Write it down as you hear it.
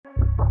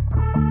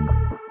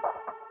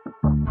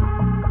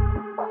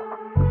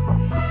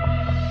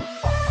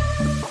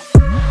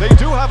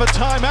have a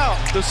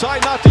timeout.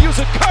 Decide not to use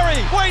it. Curry,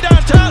 way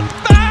downtown.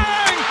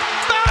 Bang!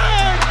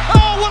 Bang!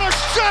 Oh, what a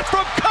shot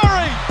from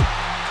Curry!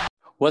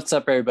 What's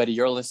up, everybody?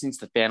 You're listening to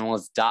the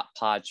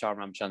Fananalyst.pod. Shyam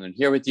Ramachandran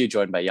here with you,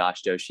 joined by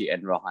Yash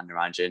and Rohan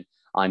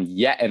on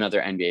yet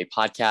another NBA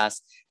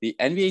podcast. The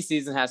NBA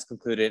season has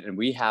concluded, and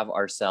we have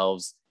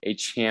ourselves a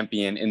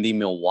champion in the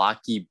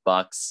Milwaukee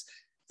Bucks.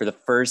 For the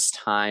first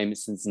time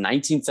since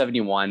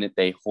 1971,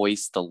 they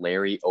hoist the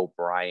Larry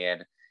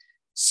O'Brien.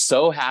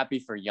 So happy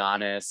for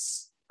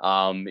Giannis.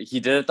 He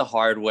did it the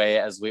hard way,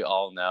 as we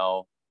all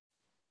know.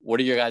 What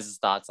are your guys'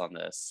 thoughts on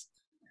this?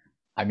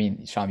 I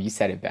mean, Shyam, you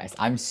said it best.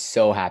 I'm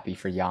so happy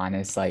for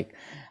Giannis.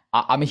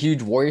 I'm a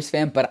huge Warriors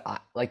fan, but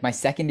my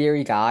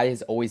secondary guy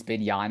has always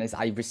been Giannis.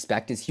 I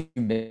respect his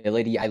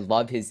humility. I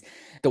love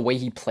the way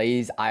he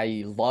plays.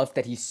 I love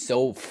that he's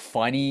so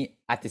funny.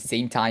 At the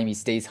same time, he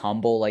stays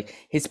humble. Like,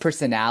 his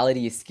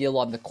personality, his skill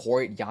on the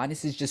court.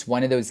 Giannis is just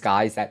one of those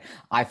guys that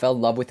I fell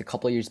in love with a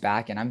couple of years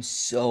back, and I'm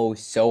so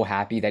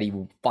happy that he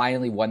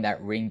finally won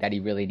that ring that he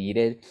really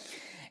needed.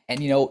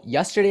 And,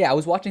 yesterday I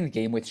was watching the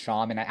game with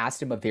Shyam, and I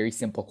asked him a very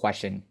simple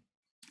question.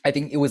 I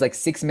think it was like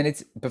 6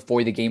 minutes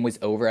before the game was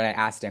over, and I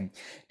asked him,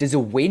 does a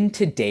win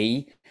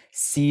today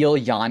seal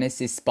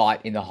Giannis'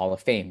 spot in the Hall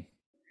of Fame?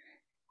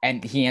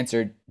 And he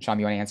answered. Shyam,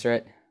 you want to answer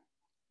it?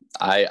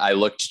 I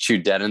looked at you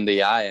dead in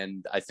the eye,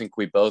 and I think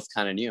we both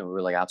kind of knew. We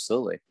were like,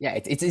 absolutely. Yeah,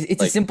 it's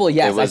a simple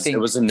yes. It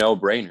was a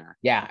no-brainer.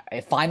 Yeah,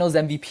 Finals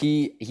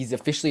MVP. He's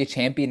officially a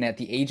champion at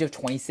the age of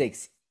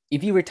 26.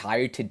 If he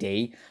retired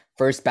today,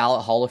 first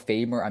ballot Hall of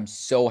Famer. I'm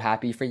so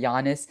happy for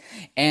Giannis.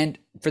 And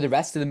for the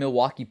rest of the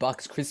Milwaukee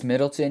Bucks, Chris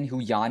Middleton,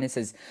 who Giannis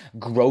has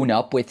grown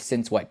up with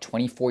since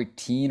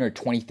 2014 or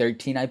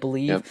 2013, I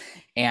believe. Yep.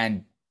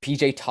 And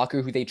PJ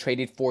Tucker, who they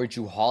traded for,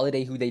 Jrue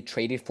Holiday, who they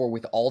traded for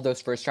with all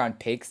those first round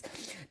picks,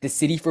 the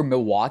city for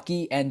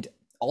Milwaukee, and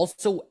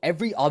also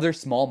every other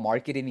small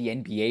market in the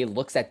NBA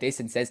looks at this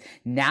and says,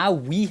 now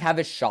we have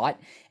a shot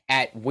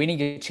at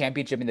winning a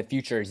championship in the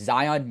future.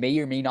 Zion may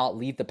or may not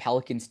leave the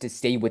Pelicans to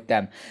stay with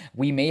them.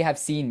 We may have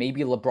seen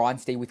maybe LeBron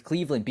stay with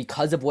Cleveland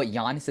because of what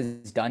Giannis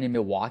has done in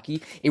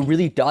Milwaukee. It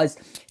really does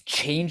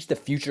change the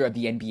future of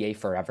the NBA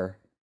forever.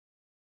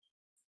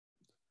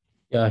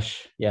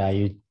 Yash, yeah,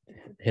 you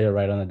hit it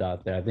right on the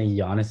dot there. I think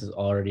Giannis is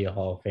already a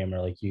Hall of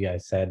Famer, like you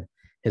guys said.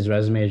 His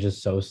resume is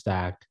just so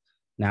stacked.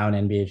 Now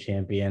an NBA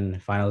champion,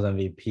 Finals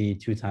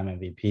MVP, two-time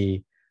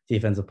MVP,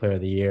 Defensive Player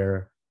of the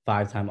Year,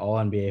 five-time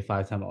All-NBA,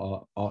 five-time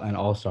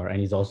All-Star, and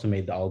he's also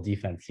made the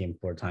All-Defense team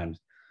 4 times.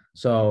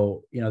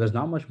 So, there's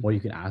not much more you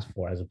can ask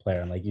for as a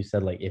player. And like you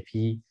said, if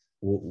he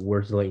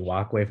were to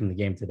walk away from the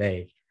game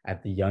today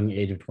at the young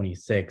age of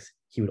 26,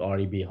 he would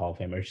already be a Hall of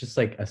Famer. It's just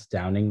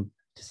astounding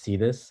to see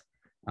this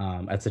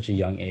at such a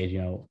young age.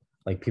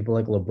 People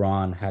like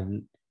LeBron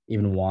hadn't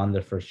even won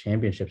their first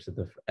championships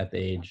at the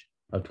age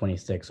of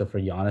 26. So for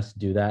Giannis to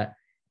do that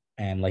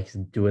and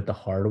do it the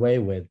hard way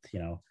with,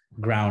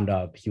 ground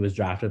up, he was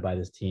drafted by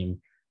this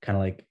team, kind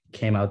of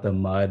came out the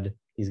mud.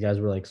 These guys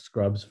were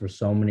scrubs for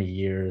so many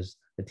years.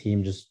 The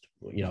team just,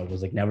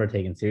 was never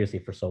taken seriously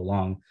for so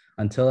long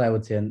until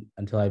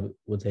Giannis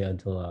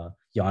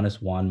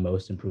won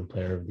Most Improved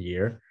Player of the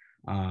Year.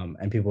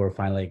 And people were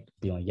finally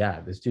being like,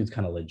 yeah, this dude's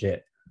kind of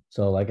legit.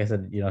 So like I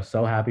said,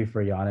 so happy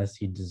for Giannis.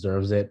 He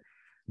deserves it.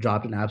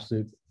 Dropped an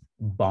absolute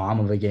bomb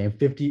of a game,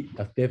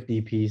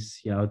 50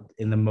 piece,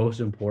 in the most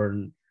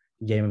important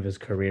game of his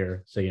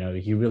career. So,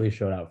 he really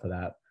showed out for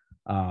that.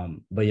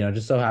 But,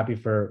 just so happy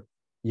for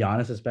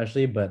Giannis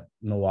especially, but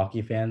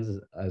Milwaukee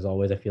fans, as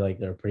always, I feel like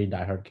they're a pretty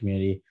diehard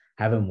community.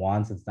 Haven't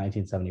won since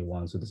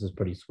 1971. So this is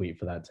pretty sweet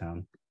for that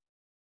town.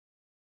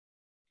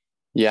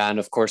 Yeah. And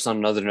of course, on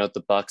another note, the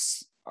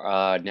Bucks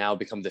now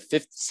become the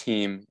 5th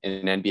team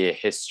in NBA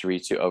history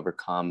to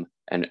overcome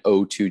an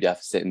 0-2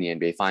 deficit in the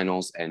NBA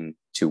Finals and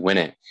to win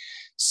it.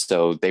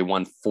 So they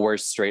won 4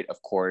 straight, of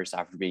course,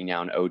 after being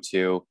down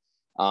 0-2.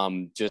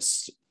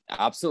 Just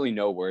absolutely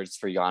no words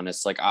for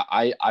Giannis.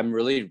 I'm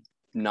really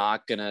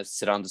not gonna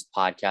sit on this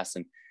podcast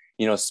and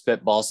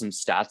spitball some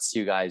stats to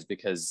you guys,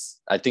 because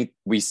I think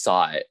we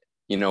saw it.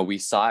 We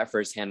saw it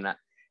firsthand.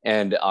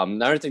 And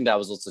another thing that I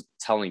was also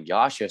telling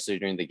Yash yesterday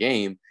during the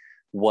game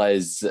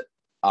was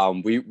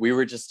we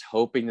were just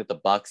hoping that the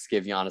Bucks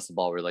give Giannis the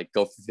ball. We're like,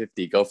 go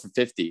for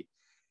 50.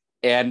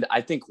 And I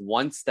think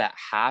once that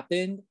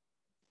happened,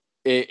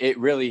 it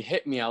really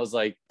hit me. I was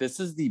like, this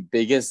is the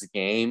biggest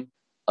game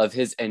of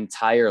his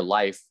entire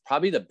life,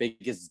 probably the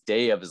biggest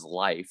day of his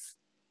life.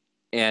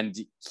 And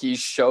he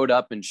showed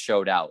up and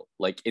showed out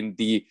in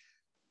the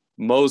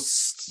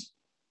most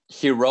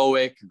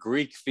heroic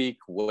Greek freak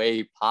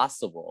way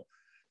possible.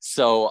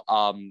 So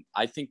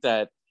I think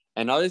that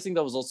another thing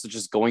that was also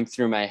just going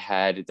through my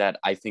head that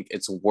I think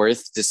it's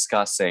worth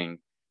discussing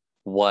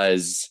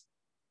was,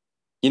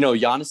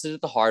 Giannis did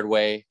it the hard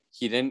way.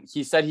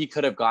 He said he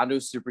could have gone to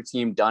a super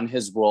team, done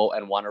his role,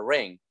 and won a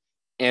ring.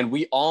 And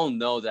we all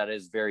know that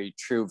is very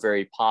true,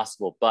 very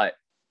possible. But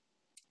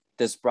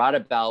this brought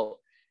about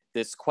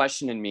this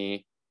question in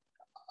me.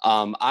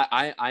 I'm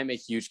a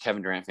huge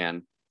Kevin Durant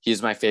fan.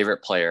 He's my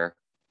favorite player.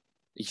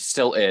 He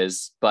still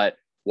is. But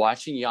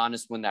watching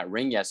Giannis win that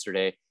ring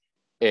yesterday,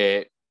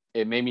 it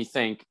made me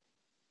think,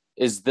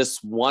 is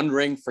this one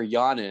ring for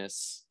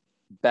Giannis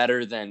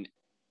better than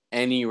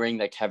any ring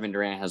that Kevin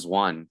Durant has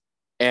won?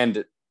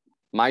 And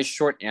my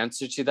short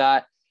answer to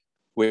that,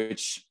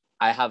 which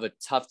I have a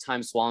tough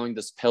time swallowing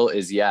this pill,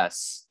 is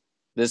yes.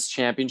 This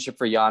championship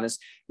for Giannis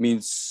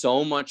means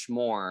so much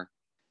more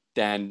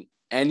than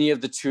any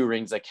of the 2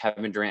 rings that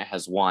Kevin Durant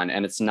has won,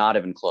 and it's not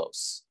even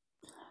close.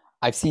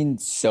 I've seen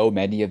so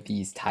many of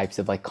these types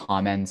of like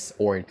comments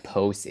or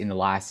posts in the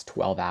last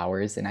 12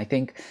 hours. And I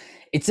think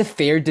it's a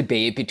fair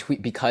debate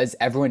because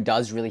everyone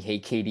does really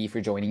hate KD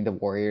for joining the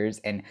Warriors.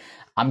 And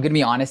I'm going to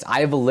be honest, I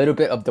have a little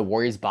bit of the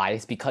Warriors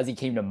bias because he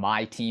came to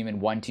my team and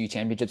won 2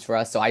 championships for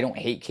us. So I don't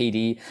hate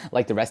KD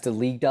like the rest of the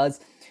league does.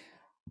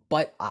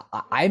 But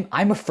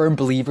I'm a firm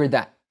believer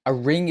that a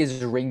ring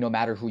is a ring no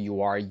matter who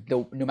you are,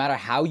 no matter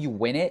how you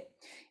win it.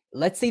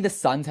 Let's say the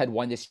Suns had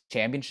won this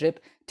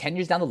championship. 10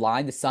 years down the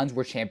line, the Suns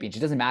were champions. It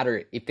doesn't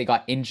matter if they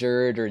got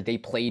injured or they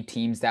played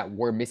teams that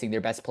were missing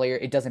their best player.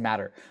 It doesn't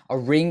matter. A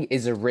ring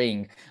is a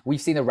ring. We've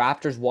seen the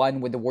Raptors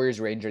won when the Warriors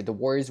were injured. The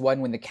Warriors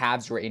won when the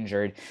Cavs were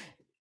injured.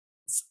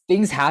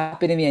 Things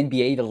happen in the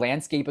NBA. The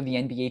landscape of the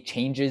NBA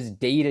changes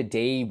day to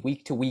day,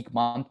 week to week,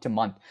 month to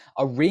month.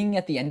 A ring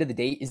at the end of the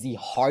day is the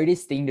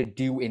hardest thing to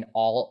do in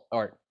all,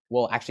 or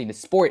well, actually in the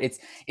sport,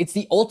 it's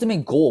the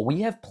ultimate goal.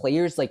 We have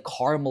players like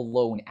Karl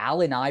Malone,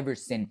 Allen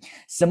Iverson,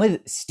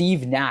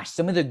 Steve Nash,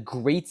 some of the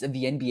greats of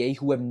the NBA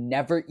who have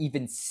never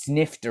even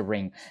sniffed a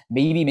ring.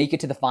 Maybe make it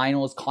to the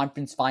finals,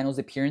 conference finals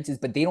appearances,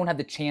 but they don't have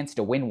the chance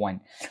to win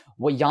one.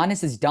 What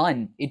Giannis has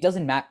done, it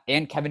doesn't matter,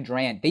 and Kevin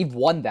Durant, they've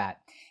won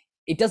that.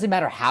 It doesn't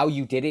matter how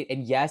you did it.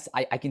 And yes,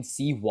 I can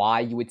see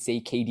why you would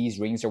say KD's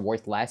rings are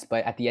worth less.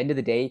 But at the end of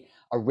the day,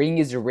 a ring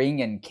is a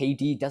ring, and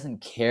KD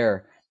doesn't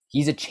care.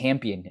 He's a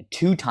champion, a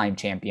 2-time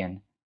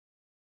champion.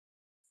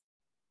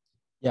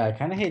 Yeah, I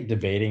kind of hate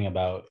debating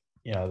about,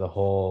 the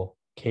whole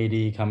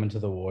KD coming to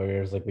the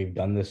Warriors. Like, we've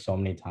done this so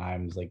many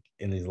times, like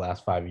in these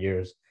last 5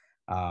 years.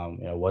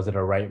 Was it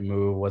a right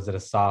move? Was it a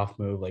soft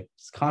move? Like,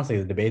 just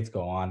constantly the debates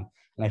go on.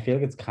 And I feel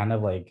like it's kind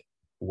of like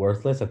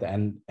worthless at the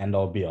end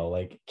all be all.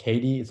 Like,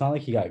 KD, it's not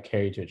like he got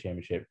carried to a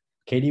championship.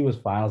 KD was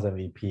finals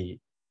MVP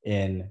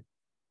in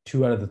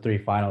 2 out of the 3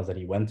 finals that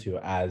he went to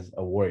as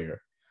a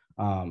Warrior.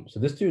 So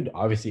this dude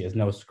obviously is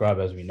no scrub,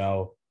 as we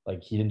know.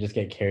 Like, he didn't just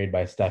get carried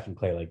by Steph and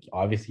Clay. Like,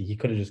 obviously he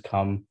could have just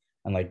come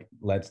and like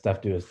let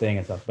Steph do his thing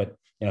and stuff. But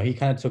he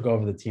kind of took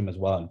over the team as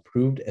well and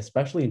proved,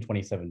 especially in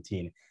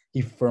 2017,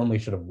 he firmly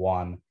should have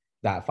won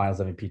that Finals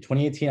MVP.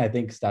 2018, I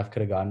think Steph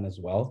could have gotten as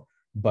well.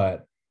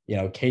 But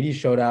KD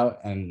showed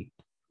out and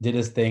did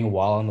his thing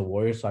while on the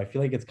Warriors. So I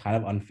feel like it's kind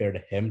of unfair to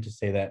him to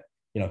say that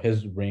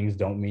his rings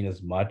don't mean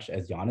as much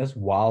as Giannis,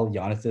 while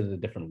Giannis did it a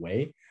different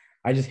way.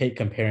 I just hate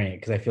comparing it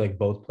because I feel like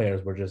both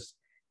players were just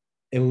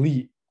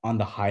elite on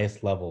the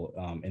highest level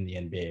in the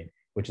NBA,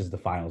 which is the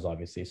finals,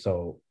 obviously.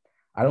 So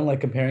I don't like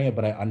comparing it,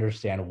 but I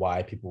understand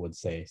why people would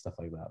say stuff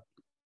like that.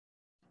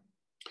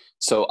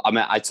 So, I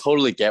mean, I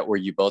totally get where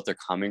you both are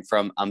coming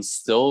from. I'm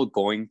still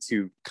going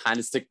to kind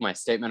of stick my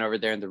statement over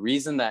there. And the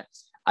reason that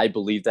I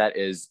believe that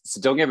is, so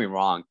don't get me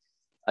wrong.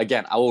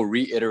 Again, I will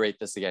reiterate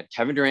this again.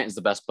 Kevin Durant is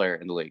the best player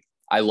in the league.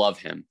 I love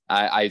him.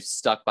 I've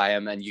stuck by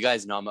him. And you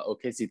guys know I'm an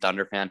OKC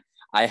Thunder fan.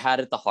 I had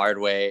it the hard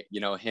way,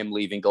 him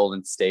leaving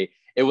Golden State.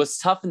 It was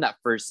tough in that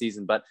first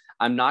season, but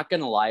I'm not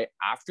going to lie.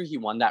 After he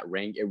won that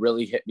ring, it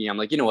really hit me. I'm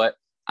like, you know what?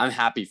 I'm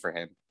happy for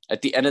him.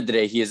 At the end of the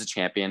day, he is a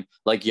champion.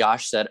 Like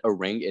Yash said, a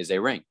ring is a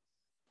ring.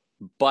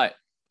 But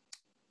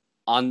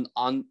on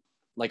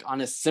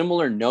a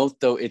similar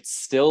note, though, it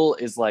still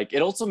is like,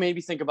 it also made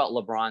me think about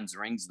LeBron's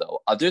rings,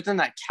 though. Other than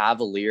that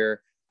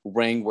Cavalier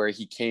ring where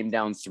he came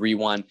down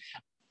 3-1,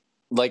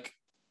 like,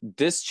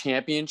 this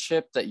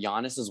championship that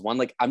Giannis has won,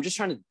 like, I'm just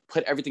trying to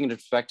put everything into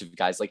perspective,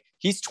 guys. Like,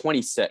 he's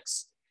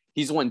 26.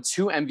 He's won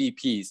 2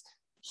 MVPs.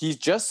 He's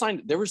just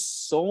signed. There were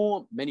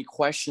so many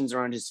questions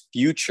around his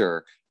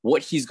future,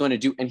 what he's going to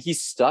do. And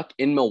he's stuck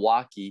in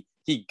Milwaukee.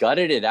 He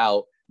gutted it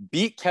out,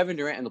 beat Kevin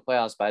Durant in the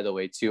playoffs, by the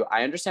way, too.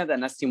 I understand that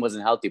Nets team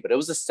wasn't healthy, but it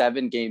was a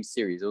 7-game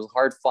series. It was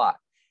hard fought.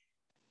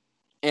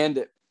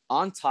 And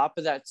on top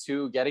of that,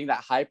 too, getting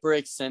that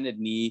hyperextended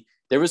knee,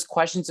 there was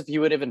questions if he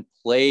would even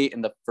play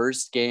in the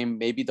first game,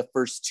 maybe the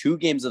first 2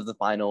 games of the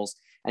finals,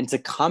 and to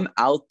come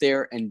out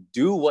there and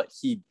do what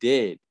he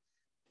did,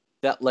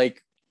 that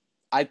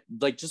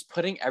just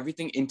putting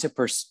everything into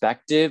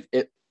perspective,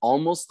 it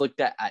almost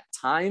looked at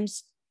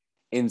times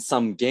in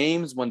some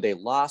games when they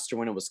lost or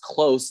when it was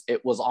close,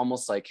 it was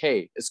almost like,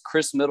 hey, is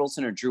Chris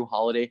Middleton or Drew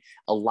Holiday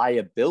a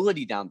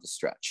liability down the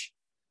stretch?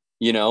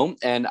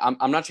 And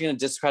I'm not going to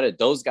discredit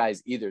those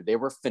guys either. They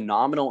were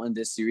phenomenal in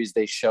this series.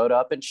 They showed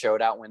up and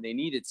showed out when they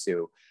needed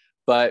to.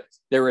 But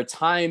there were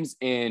times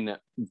in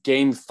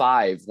game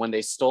 5 when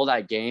they stole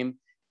that game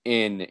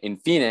in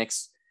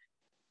Phoenix.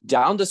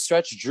 Down the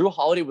stretch, Drew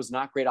Holiday was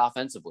not great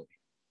offensively,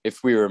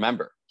 if we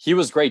remember. He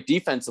was great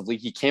defensively.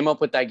 He came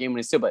up with that game when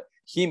he still, but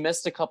he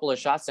missed a couple of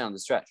shots down the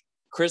stretch.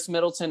 Chris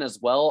Middleton as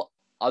well,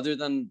 other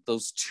than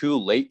those 2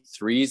 late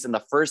threes in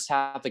the first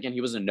half, again,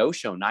 he was a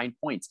no-show, 9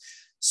 points.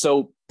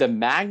 So the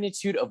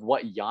magnitude of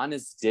what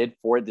Giannis did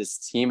for this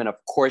team, and of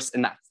course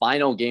in that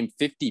final game,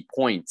 50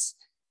 points,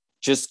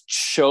 just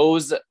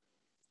shows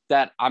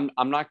that I'm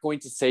not going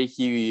to say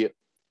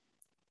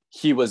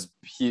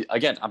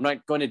again, I'm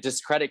not going to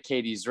discredit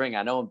KD's ring.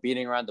 I know I'm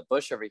beating around the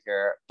bush over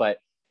here, but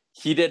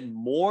he did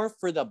more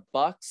for the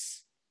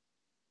Bucks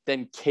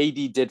than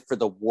KD did for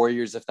the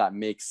Warriors, if that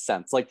makes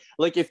sense. Like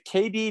if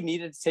KD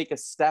needed to take a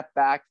step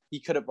back, he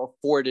could have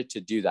afforded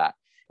to do that.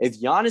 If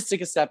Giannis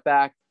took a step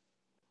back,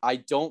 I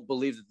don't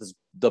believe that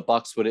the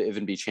Bucks would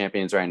even be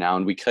champions right now,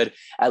 and we could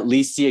at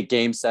least see a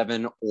Game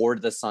 7 or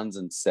the Suns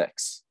in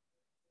 6.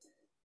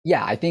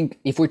 Yeah, I think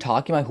if we're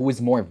talking about who is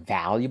more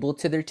valuable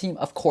to their team,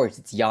 of course,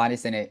 it's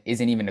Giannis, and it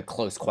isn't even a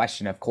close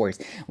question, of course.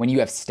 When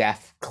you have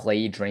Steph,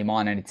 Clay,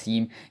 Draymond on a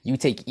team, you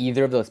take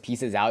either of those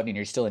pieces out and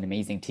you're still an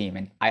amazing team.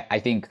 And I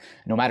think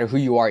no matter who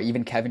you are,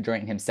 even Kevin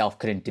Durant himself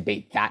couldn't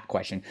debate that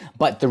question.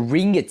 But the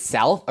ring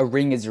itself, a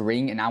ring is a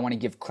ring, and I want to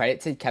give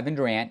credit to Kevin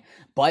Durant.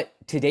 But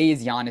today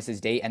is Giannis's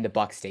day and the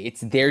Bucks' day.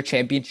 It's their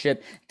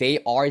championship. They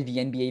are the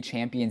NBA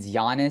champions.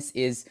 Giannis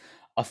is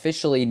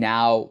officially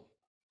now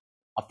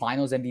a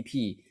finals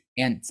MVP.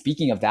 And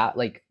speaking of that,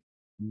 like,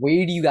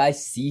 where do you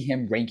guys see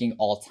him ranking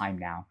all time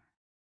now?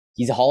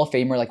 He's a Hall of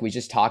Famer, like we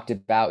just talked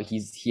about.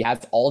 He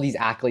has all these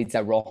accolades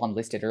that Rohan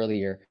listed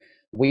earlier.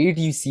 Where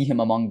do you see him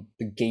among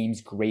the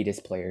game's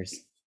greatest players?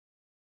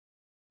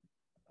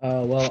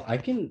 Well, I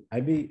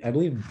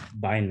believe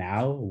by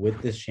now with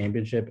this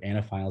championship and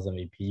a Finals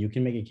MVP, you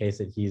can make a case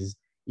that he's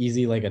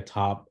easy like a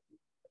top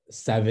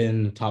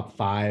 7, top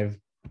 5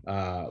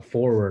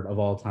 forward of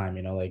all time.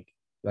 You know,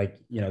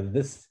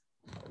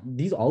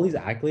 all these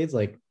accolades,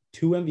 like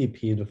 2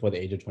 MVPs before the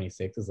age of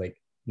 26 is like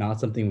not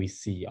something we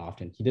see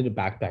often. He did it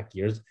back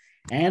years,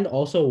 and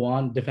also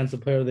won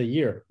Defensive Player of the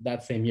Year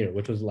that same year,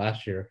 which was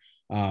last year,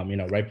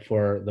 right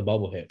before the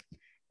bubble hit.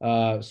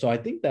 So I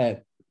think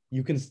that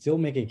you can still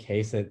make a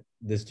case that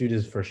this dude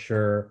is for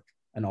sure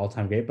an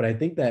all-time great, but I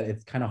think that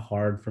it's kind of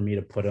hard for me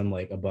to put him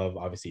like above,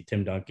 obviously,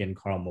 Tim Duncan,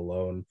 Karl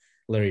Malone,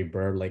 Larry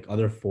Bird, like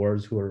other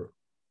forwards who are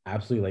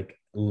absolutely like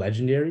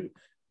legendary.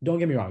 Don't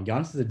get me wrong,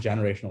 Giannis is a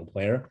generational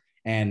player,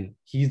 and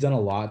he's done a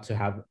lot to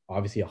have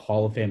obviously a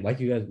Hall of Fame. Like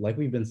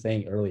we've been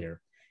saying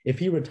earlier, if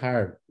he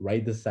retired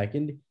right this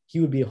second, he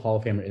would be a Hall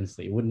of Famer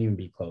instantly. It wouldn't even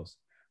be close.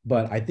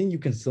 But I think you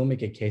can still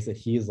make a case that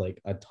he is like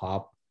a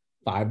top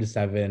 5 to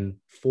 7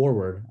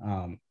 forward.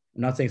 I'm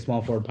not saying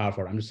small forward, power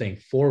forward. I'm just saying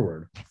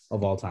forward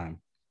of all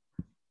time.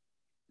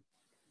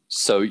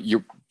 So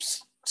you're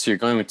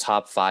going with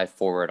top 5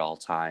 forward all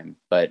time,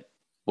 but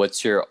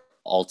what's your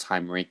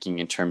all-time ranking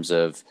in terms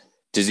of,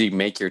 does he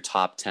make your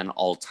top 10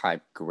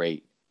 all-time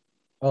great?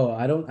 Oh,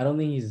 I don't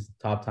think he's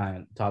top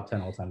 10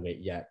 all-time great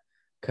yet,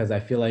 because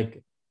I feel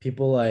like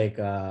people like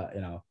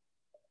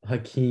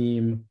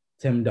Hakeem,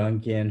 Tim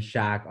Duncan,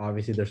 Shaq,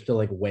 obviously they're still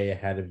like way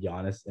ahead of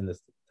Giannis in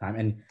this time.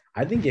 And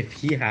I think if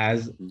he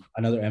has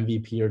another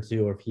MVP or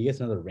 2, or if he gets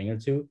another ring or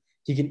 2,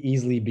 he can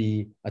easily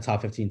be a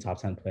top 15,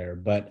 top 10 player.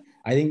 But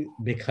I think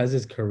because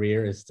his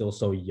career is still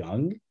so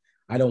young,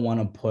 I don't want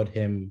to put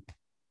him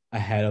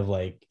ahead of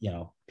like,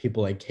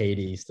 people like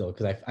KD still,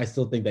 because I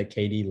still think that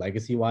KD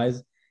legacy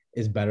wise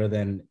is better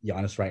than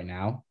Giannis right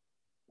now.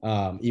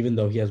 Even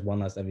though he has one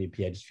less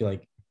MVP, I just feel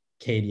like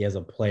KD as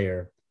a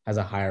player has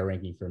a higher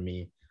ranking for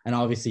me. And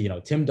obviously,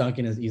 Tim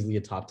Duncan is easily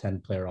a top 10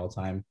 player all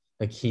time.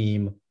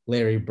 Hakeem,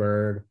 Larry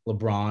Bird,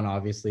 LeBron,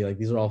 obviously, like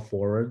these are all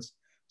forwards.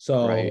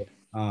 So right.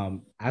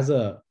 As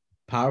a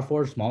power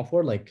forward, small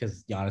forward, like,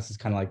 because Giannis is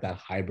kind of like that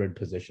hybrid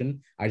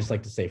position, I just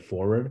like to say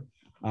forward.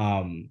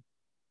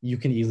 You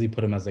can easily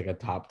put him as like a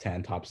top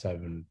 10, top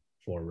 7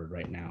 forward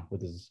right now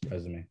with his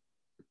resume.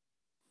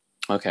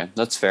 Okay,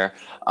 that's fair.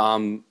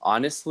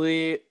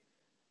 Honestly,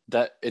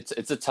 that it's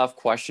a tough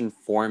question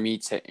for me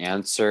to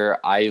answer.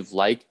 I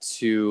like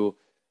to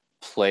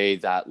play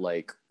that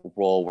like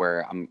role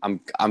where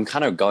I'm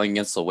kind of going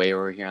against the way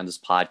over here on this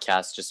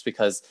podcast, just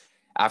because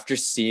after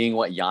seeing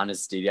what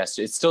Giannis did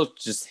yesterday, it's still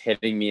just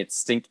hitting me.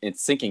 It's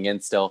sinking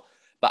in still.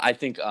 But I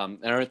think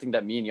another thing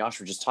that me and Yash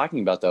were just talking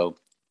about though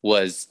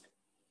was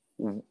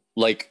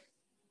like,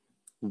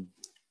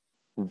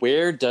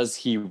 where does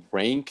he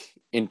rank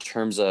in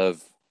terms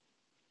of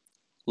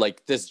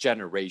like this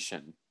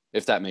generation,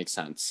 if that makes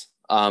sense?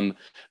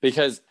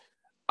 Because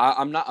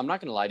I'm not going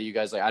to lie to you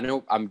guys. Like, I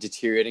know I'm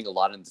deteriorating a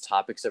lot in the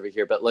topics over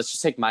here, but let's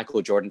just take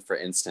Michael Jordan, for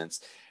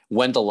instance.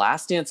 When The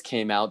Last Dance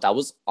came out, that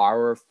was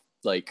our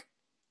like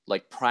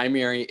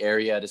primary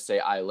area to say,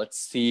 let's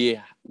see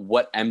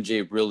what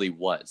MJ really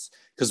was,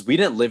 because we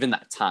didn't live in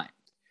that time.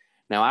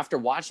 Now, after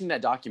watching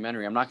that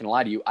documentary, I'm not going to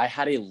lie to you, I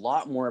had a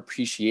lot more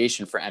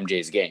appreciation for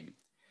MJ's game.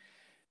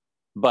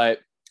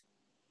 But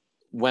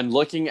when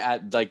looking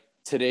at like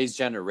today's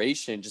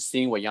generation, just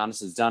seeing what Giannis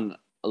has done,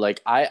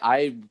 like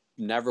I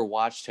never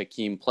watched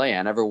Hakeem play.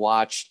 I never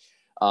watched,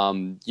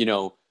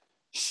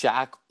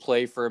 Shaq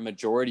play for a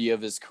majority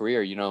of his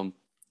career,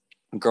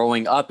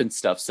 growing up and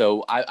stuff.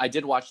 So I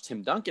did watch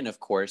Tim Duncan, of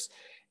course,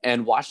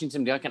 and watching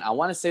Tim Duncan, I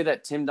want to say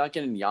that Tim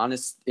Duncan and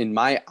Giannis, in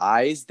my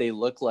eyes, they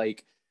look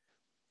like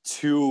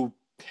 2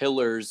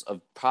 pillars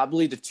of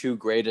probably the two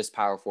greatest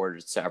power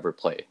forwards to ever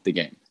play the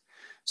game.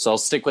 So I'll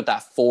stick with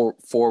that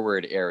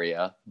forward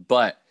area.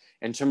 But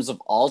in terms of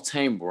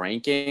all-time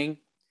ranking,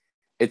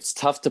 it's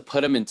tough to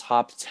put him in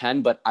top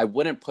 10, but I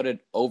wouldn't put it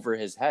over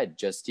his head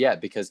just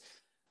yet, because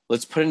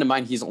let's put into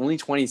mind, he's only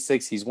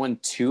 26. He's won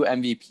 2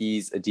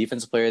 MVPs, a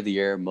Defensive Player of the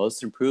Year,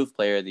 Most Improved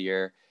Player of the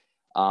Year,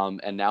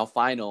 and now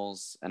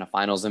finals and a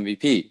finals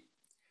MVP.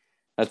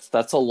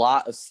 That's a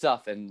lot of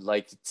stuff. And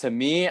like, to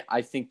me,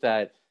 I think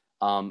that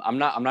I'm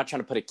not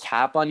trying to put a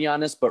cap on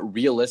Giannis, but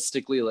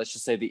realistically, let's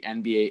just say the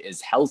NBA is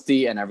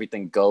healthy and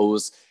everything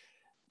goes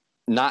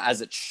not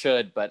as it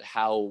should, but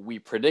how we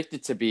predict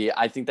it to be.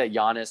 I think that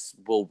Giannis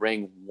will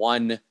ring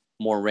 1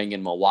 more ring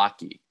in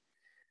Milwaukee,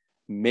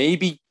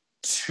 maybe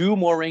 2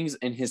 more rings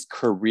in his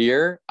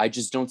career. I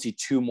just don't see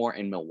 2 more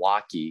in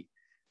Milwaukee.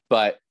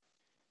 But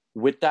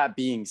with that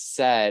being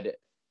said,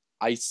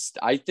 I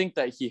think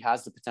that he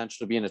has the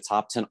potential to be in the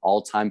top 10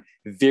 all time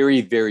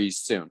very, very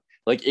soon.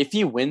 Like, if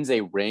he wins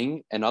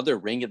another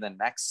ring in the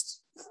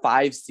next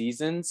 5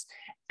 seasons,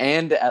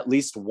 and at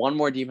least 1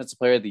 more Defensive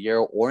Player of the Year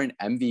or an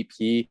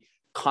MVP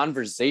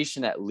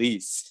conversation at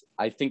least,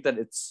 I think that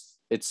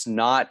it's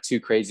not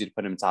too crazy to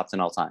put him in top 10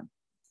 all time.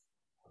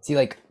 See,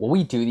 like, when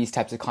we do these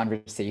types of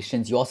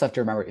conversations, you also have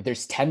to remember, if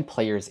there's 10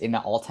 players in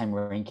that all-time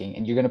ranking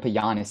and you're going to put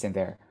Giannis in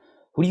there,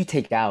 who do you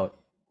take out?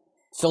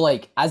 So,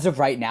 like, as of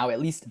right now, at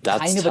least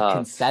That's kind of tough. a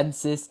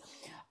consensus,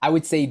 I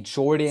would say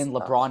Jordan,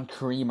 LeBron,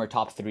 Kareem are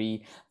top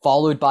 3,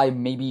 followed by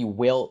maybe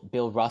Wilt,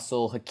 Bill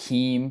Russell,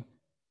 Hakeem,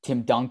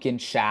 Tim Duncan,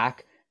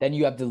 Shaq. Then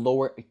you have the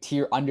lower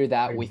tier under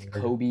that with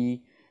Kobe,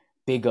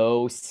 Big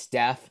O,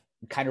 Steph,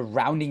 kind of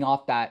rounding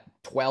off that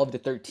 12 to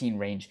 13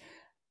 range.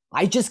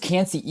 I just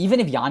can't see, even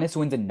if Giannis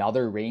wins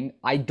another ring,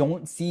 I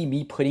don't see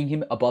me putting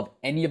him above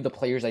any of the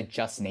players I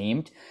just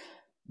named,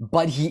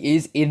 but he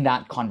is in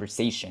that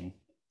conversation.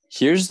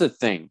 Here's the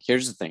thing.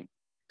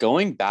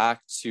 Going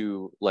back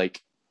to,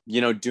 like,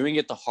 doing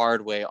it the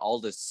hard way,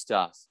 all this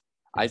stuff,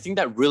 I think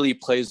that really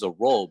plays a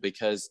role,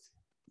 because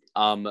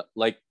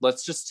like,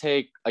 let's just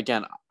take,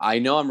 again, I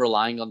know I'm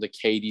relying on the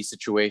KD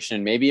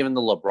situation, maybe even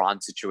the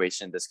LeBron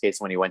situation in this case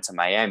when he went to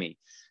Miami.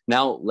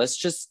 Now, let's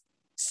just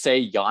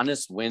say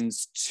Giannis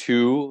wins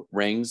 2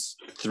 rings,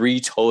 3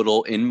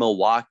 total in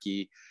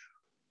Milwaukee,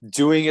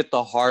 doing it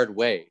the hard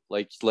way.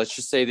 Like, let's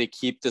just say they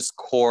keep this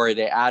core,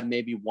 they add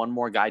maybe 1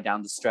 more guy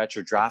down the stretch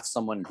or draft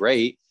someone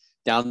great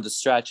down the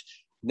stretch.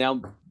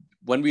 Now,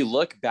 when we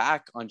look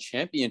back on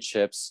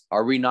championships,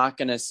 are we not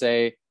going to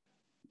say,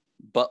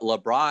 but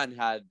LeBron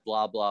had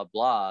blah, blah,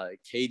 blah,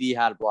 KD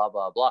had blah,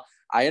 blah, blah?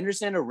 I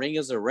understand a ring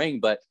is a ring,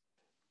 but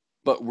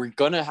we're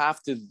going to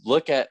have to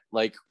look at,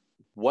 like,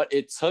 what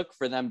it took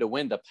for them to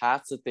win, the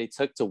paths that they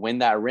took to win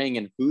that ring,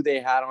 and who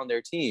they had on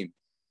their team.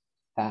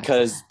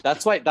 Because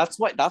that's why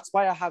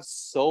I have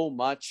so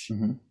much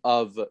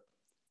of,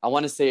 I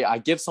want to say, I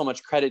give so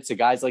much credit to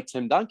guys like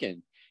Tim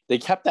Duncan. They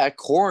kept that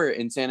core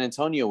in San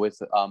Antonio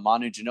with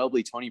Manu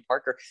Ginobili, Tony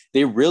Parker.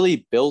 They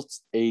really built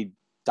a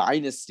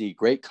dynasty,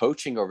 great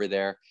coaching over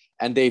there,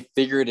 and they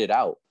figured it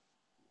out.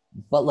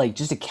 But, like,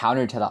 just a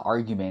counter to that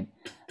argument,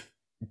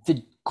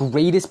 the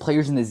greatest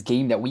players in this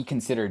game that we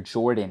consider,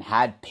 Jordan,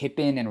 had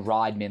Pippen and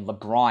Rodman,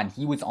 LeBron.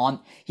 He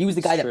was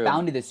the guy that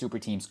founded the super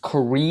teams.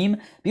 Kareem,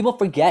 people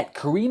forget,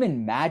 Kareem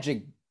and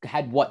Magic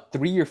had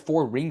 3 or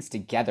 4 rings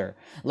together.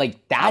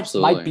 Like, that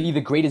Absolutely. might be the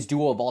greatest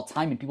duo of all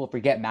time, and people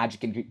forget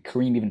Magic and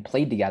Kareem even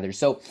played together.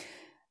 So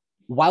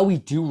while we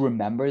do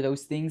remember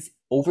those things,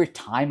 over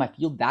time, I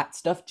feel that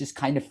stuff just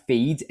kind of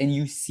fades, and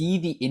you see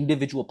the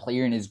individual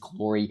player in his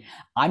glory.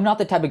 I'm not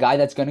the type of guy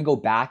that's going to go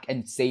back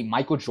and say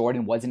Michael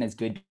Jordan wasn't as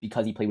good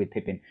because he played with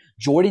Pippen.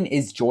 Jordan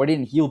is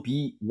Jordan. He'll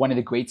be one of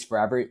the greats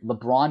forever.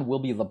 LeBron will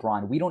be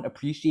LeBron. We don't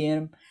appreciate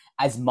him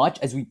as much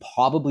as we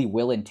probably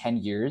will in 10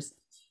 years,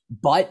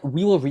 but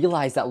we will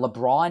realize that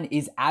LeBron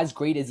is as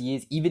great as he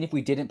is, even if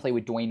we didn't play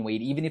with Dwayne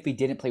Wade, even if we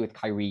didn't play with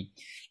Kyrie.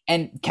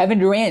 And Kevin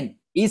Durant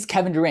is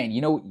Kevin Durant.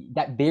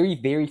 That very,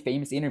 very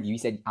famous interview, he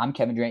said, I'm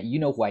Kevin Durant. You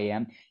know who I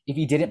am. If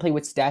he didn't play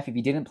with Steph, if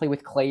he didn't play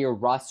with Clay or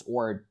Russ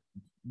or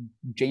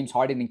James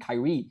Harden and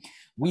Kyrie,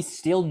 we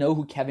still know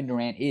who Kevin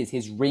Durant is.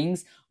 His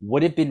rings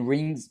would have been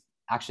rings.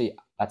 Actually,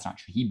 that's not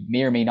true. He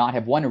may or may not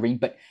have won a ring,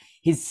 but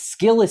his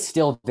skill is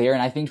still there.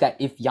 And I think that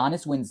if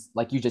Giannis wins,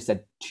 like you just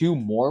said, 2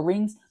 more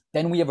rings,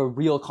 then we have a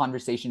real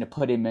conversation to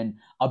put him in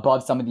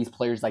above some of these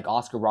players like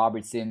Oscar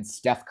Robertson,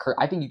 Steph Curry.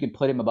 I think you could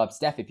put him above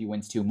Steph if he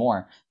wins 2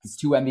 more. Because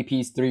 2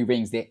 MVPs, 3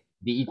 rings, they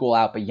equal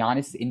out. But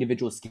Giannis'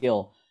 individual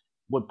skill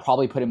would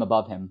probably put him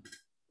above him.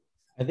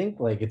 I think,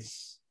 like,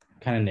 it's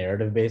kind of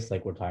narrative based,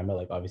 like we're talking about.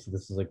 Like, obviously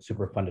this is like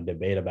super fun to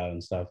debate about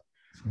and stuff,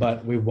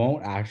 but we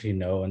won't actually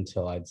know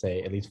until, I'd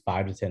say, at least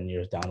 5 to 10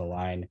 years down the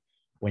line,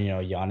 when,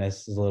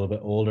 Giannis is a little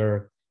bit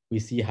older. We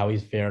see how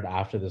he's fared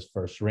after this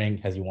first ring.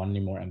 Has he won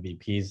any more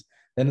MVPs?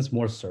 Then it's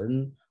more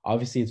certain.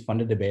 Obviously, it's fun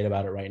to debate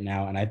about it right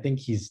now. And I think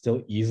he's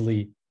still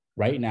easily,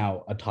 right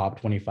now, a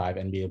top 25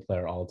 NBA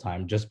player all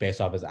time, just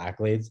based off his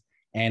accolades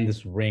and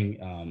this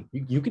ring.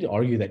 You could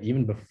argue that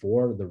even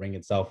before the ring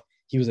itself,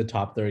 he was a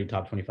top 30,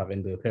 top 25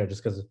 NBA player,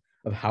 just because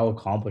of how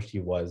accomplished he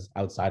was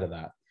outside of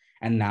that.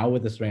 And now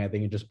with this ring, I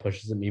think it just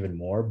pushes him even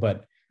more.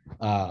 But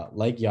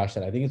like Yash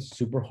said, I think it's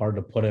super hard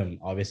to put him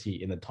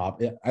obviously in the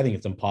top. I think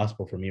it's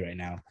impossible for me right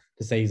now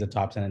to say he's a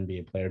top 10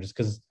 NBA player just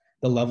because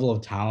the level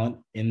of talent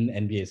in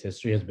NBA's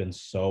history has been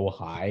so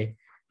high.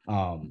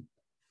 And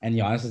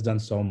Giannis has done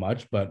so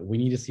much, but we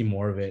need to see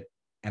more of it.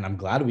 And I'm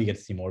glad we get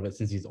to see more of it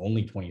since he's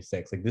only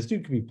 26. Like this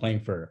dude could be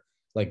playing for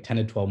like 10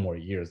 to 12 more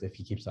years if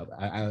he keeps up.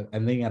 I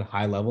think at a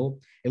high level,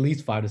 at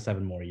least 5 to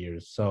 7 more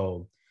years.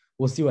 So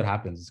we'll see what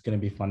happens. It's going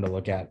to be fun to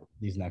look at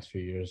these next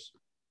few years.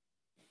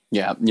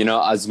 Yeah,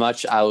 as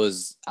much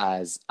as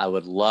I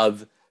would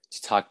love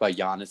to talk about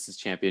Giannis's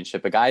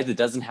championship, a guy that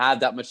doesn't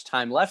have that much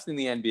time left in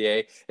the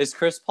NBA is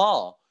Chris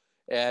Paul.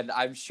 And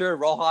I'm sure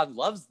Rohan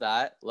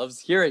loves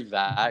hearing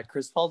that.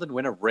 Chris Paul didn't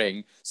win a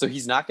ring, so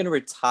he's not going to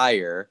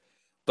retire.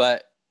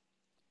 But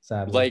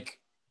sadly,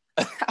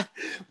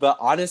 but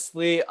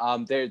honestly,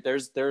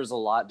 there's a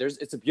lot.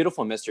 It's a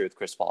beautiful mystery with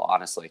Chris Paul.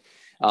 Honestly,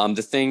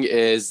 the thing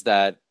is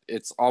that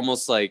it's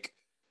almost like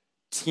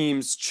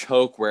teams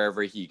choke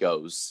wherever he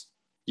goes.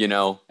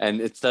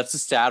 And that's the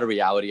sad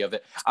reality of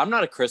it. I'm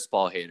not a Chris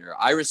Paul hater.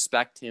 I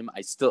respect him.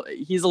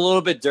 He's a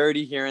little bit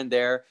dirty here and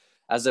there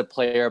as a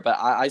player, but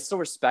I still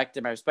respect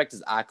him. I respect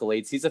his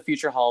accolades. He's a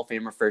future Hall of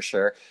Famer for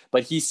sure,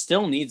 but he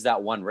still needs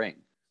that one ring.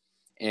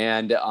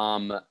 And,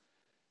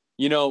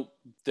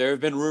 there have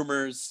been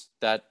rumors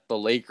that the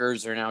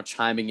Lakers are now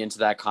chiming into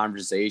that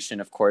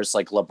conversation. Of course,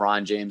 like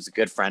LeBron James, a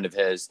good friend of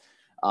his.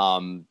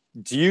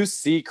 Do you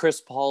see Chris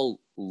Paul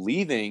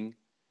leaving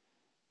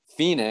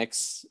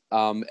Phoenix?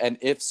 And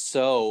if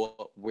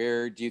so,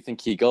 where do you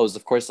think he goes?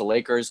 Of course, the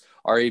Lakers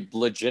are a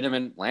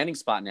legitimate landing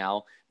spot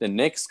now. The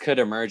Knicks could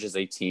emerge as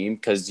a team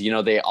because,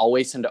 they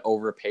always tend to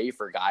overpay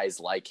for guys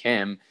like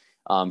him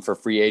for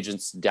free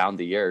agents down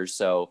the years.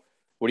 So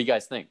what do you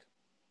guys think?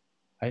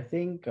 I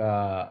think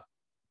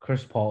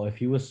Chris Paul, if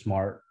he was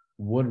smart,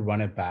 would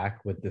run it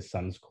back with the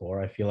Suns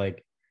core. I feel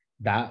like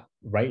that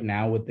right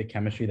now with the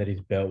chemistry that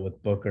he's built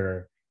with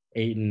Booker,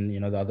 Ayton,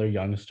 the other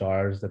young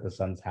stars that the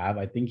Suns have,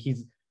 I think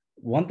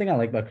one thing I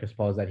like about Chris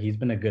Paul is that he's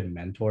been a good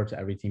mentor to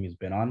every team he's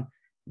been on.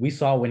 We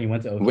saw when he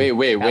went to OKC.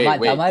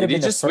 Wait. Did he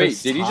just wait?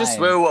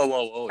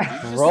 Whoa. Did you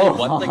just say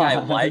one thing I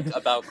like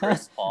about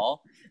Chris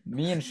Paul?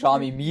 Me and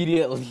Shyam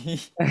immediately.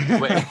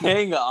 Wait,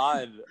 hang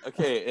on.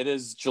 Okay, it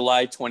is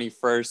July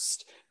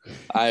 21st.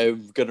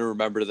 I'm going to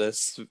remember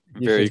this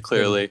very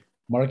clearly.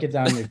 Mark it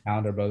down in your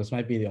calendar, bro. This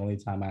might be the only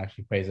time I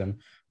actually praise him.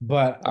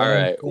 But all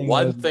right,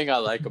 one thing I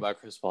like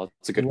about Chris Paul.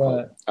 It's a good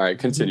quote. All right,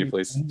 continue,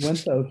 please. He went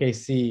to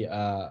OKC,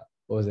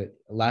 what was it,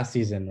 last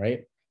season,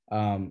 right?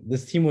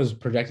 This team was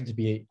projected to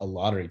be a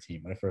lottery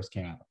team when it first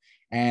came out.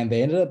 And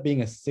they ended up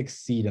being a 6th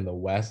seed in the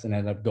West and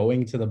ended up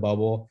going to the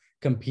bubble,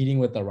 competing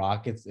with the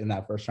Rockets in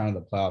that first round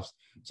of the playoffs.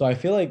 So I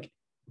feel like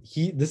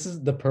this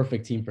is the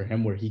perfect team for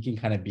him where he can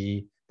kind of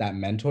be that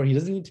mentor. He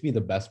doesn't need to be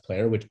the best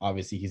player, which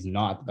obviously he's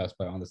not the best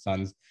player on the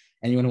Suns.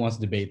 Anyone who wants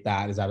to debate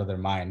that is out of their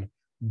mind.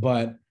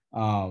 But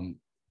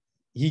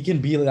he can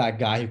be that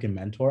guy who can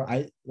mentor.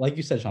 Like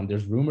you said, Shyam,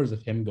 there's rumors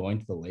of him going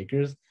to the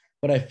Lakers,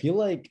 but I feel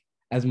like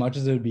as much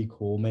as it would be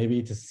cool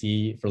maybe to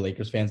see for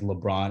Lakers fans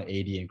LeBron,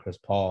 AD, and Chris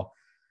Paul,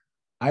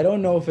 I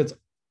don't know if it's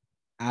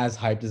as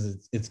hyped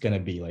as it's going to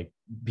be. Like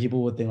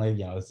people would think like,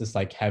 it's just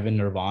like heaven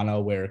nirvana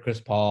where Chris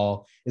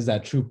Paul is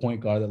that true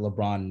point guard that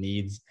LeBron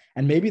needs.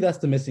 And maybe that's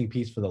the missing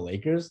piece for the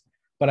Lakers.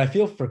 But I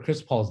feel for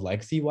Chris Paul's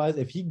legacy wise,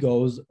 if he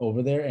goes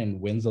over there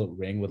and wins a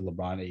ring with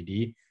LeBron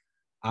AD,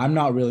 I'm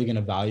not really going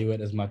to value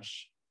it as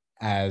much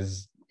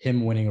as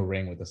him winning a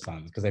ring with the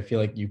Suns. Because I feel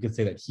like you could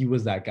say that he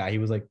was that guy. He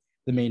was like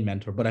the main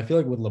mentor. But I feel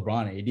like with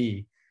LeBron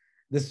AD,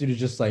 this dude is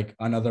just like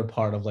another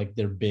part of like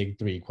their big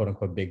three, quote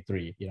unquote big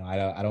three.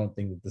 I don't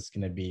think that this is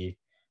going to be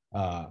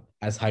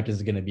as hyped as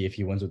it's going to be if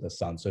he wins with the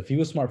Suns. So if he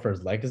was smart for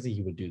his legacy,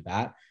 he would do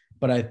that.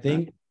 But I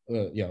think,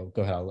 go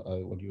ahead.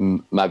 What do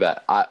you? My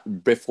bad.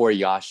 Before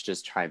Yash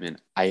just chime in,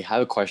 I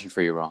have a question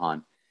for you,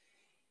 Rohan.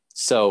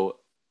 So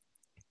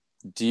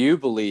do you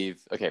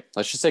believe, okay,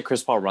 let's just say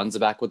Chris Paul runs it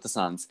back with the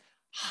Suns.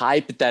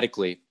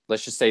 Hypothetically,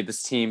 let's just say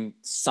this team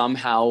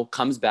somehow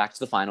comes back to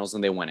the finals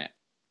and they win it.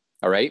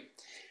 All right.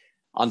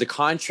 On the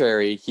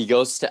contrary, he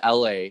goes to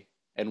LA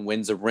and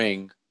wins a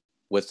ring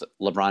with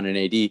LeBron and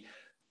AD.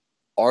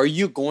 Are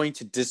you going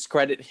to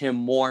discredit him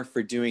more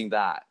for doing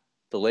that?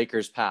 The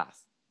Lakers'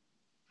 path.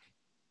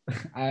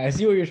 I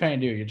see what you're trying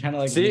to do. You're trying to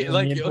like see,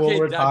 like okay,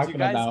 we're Dad, talking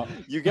about.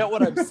 You get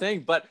what I'm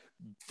saying, but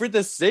for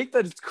the sake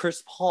that it's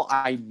Chris Paul,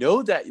 I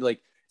know that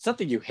like it's not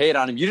that you hate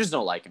on him, you just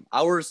don't like him.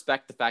 I will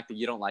respect the fact that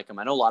you don't like him.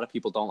 I know a lot of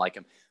people don't like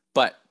him,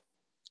 but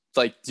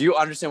like, do you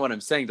understand what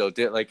I'm saying though?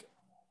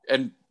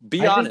 And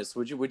be honest,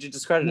 would you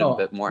discredit him a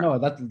bit more? No,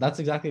 that's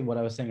exactly what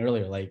I was saying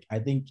earlier. Like, I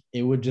think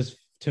it would just,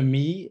 to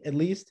me at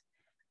least,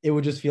 it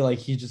would just feel like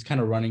he's just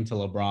kind of running to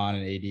LeBron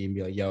and AD and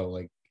be like, yo,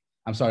 like,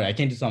 I'm sorry, I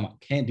can't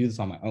do this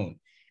on my own.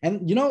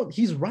 And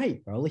he's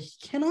right, bro. Like,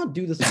 he cannot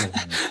do this on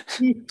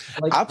his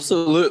own.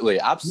 Absolutely.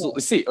 No,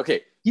 see,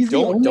 okay,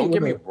 don't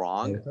get me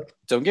wrong.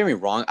 Don't get me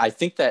wrong. I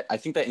think that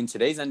in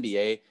today's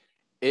NBA,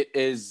 it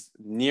is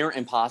near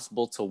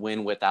impossible to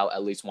win without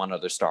at least one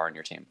other star on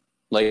your team.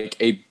 Like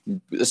a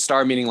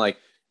star meaning like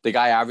the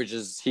guy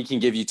averages, he can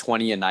give you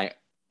 20 a night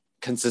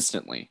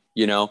consistently,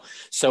 you know?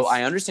 So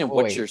I understand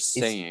what you're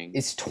saying.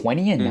 Is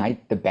 20 a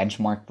night the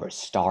benchmark for a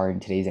star in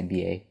today's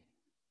NBA?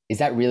 Is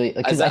that really,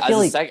 because I feel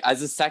like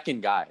as a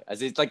second guy,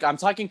 as it's like I'm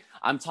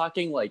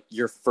talking like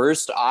your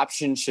first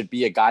option should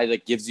be a guy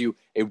that gives you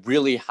a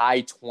really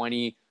high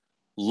 20,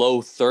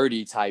 low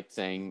 30 type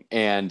thing,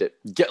 and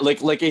get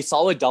like a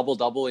solid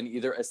double in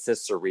either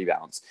assists or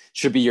rebounds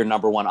should be your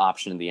number one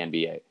option in the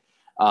NBA.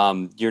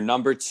 Your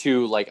number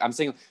two, like I'm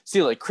saying,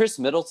 see, like Chris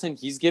Middleton,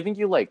 he's giving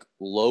you like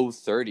low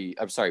 30.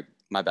 I'm sorry,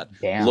 my bad.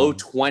 Damn. Low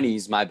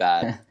 20s, my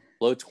bad.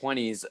 Low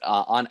 20s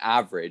on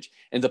average.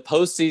 In the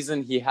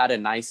postseason, he had a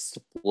nice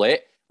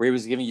split where he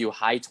was giving you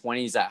high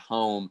 20s at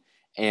home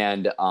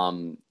and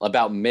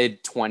about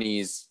mid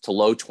 20s to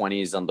low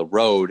 20s on the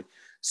road.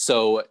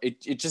 So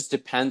it just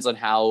depends on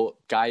how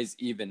guys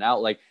even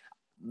out. Like,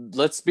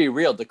 let's be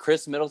real. The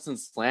Chris Middleton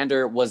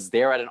slander was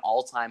there at an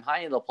all-time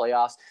high in the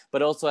playoffs,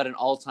 but also at an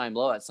all-time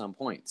low at some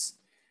points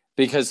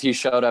because he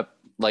showed up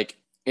like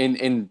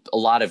in a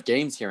lot of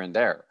games here and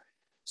there.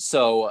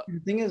 So the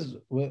thing is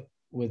with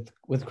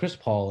Chris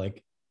Paul,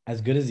 like as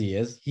good as he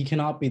is, he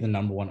cannot be the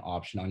number one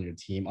option on your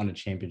team, on a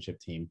championship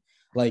team.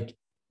 Like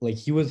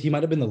he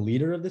might have been the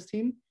leader of this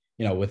team,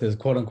 you know, with his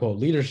quote unquote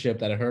leadership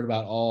that I heard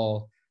about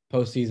all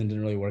postseason,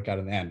 didn't really work out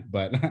in the end.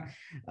 But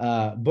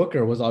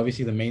Booker was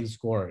obviously the main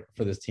scorer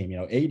for this team. You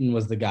know, Ayton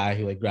was the guy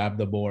who like grabbed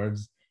the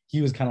boards.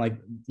 He was kind of like,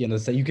 you know,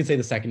 so you could say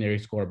the secondary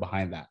scorer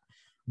behind that.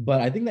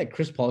 But I think that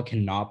Chris Paul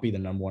cannot be the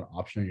number one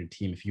option on your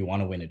team if you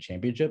want to win a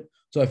championship.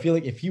 So I feel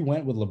like if you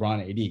went with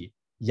LeBron AD,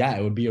 yeah,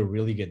 it would be a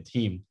really good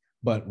team.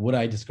 But would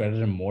I discredit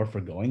him more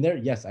for going there?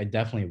 Yes, I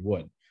definitely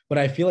would. But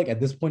I feel like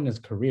at this point in his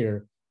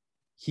career,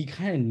 he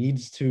kind of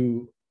needs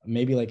to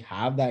maybe like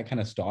have that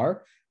kind of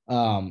star.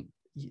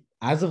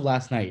 As of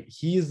last night,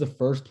 he is the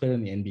first player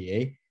in the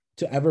NBA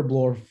to ever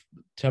blow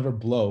 4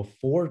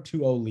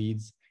 2-0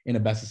 leads in a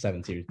best of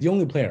 7 series. The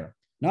only player,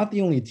 not the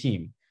only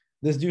team.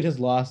 This dude has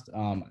lost,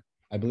 I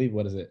believe,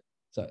 what is it?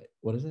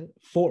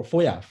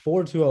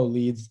 4-2-0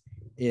 leads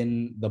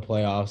in the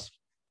playoffs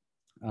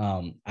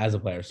as a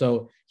player.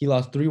 So he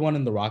lost 3-1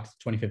 in the Rockets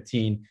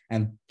 2015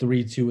 and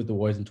 3-2 with the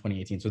Warriors in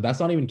 2018. So that's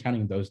not even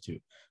counting those two.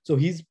 So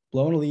he's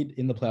blown a lead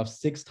in the playoffs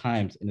 6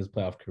 times in his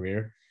playoff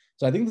career.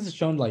 So I think this has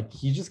shown like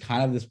he's just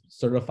kind of this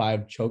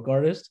certified choke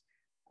artist.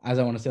 As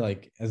I want to say,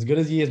 like as good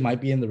as he is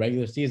might be in the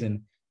regular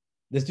season,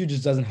 this dude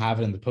just doesn't have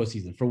it in the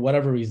postseason for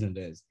whatever reason it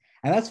is.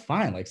 And that's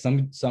fine. Like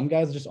some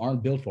guys just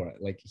aren't built for it.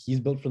 Like he's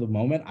built for the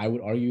moment. I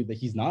would argue that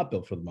he's not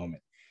built for the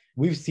moment.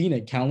 We've seen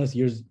it countless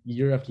years,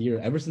 year after year,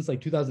 ever since like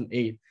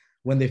 2008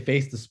 when they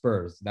faced the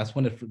Spurs. That's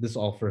when this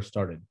all first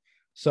started.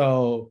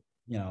 So,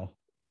 you know,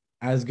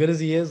 as good as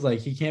he is, like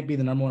he can't be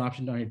the number one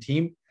option on your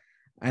team.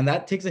 And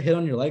that takes a hit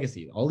on your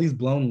legacy. All these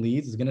blown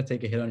leads is going to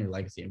take a hit on your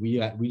legacy. And we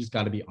just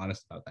got to be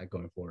honest about that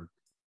going forward.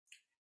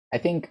 I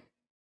think,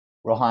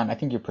 Rohan, I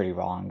think you're pretty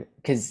wrong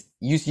because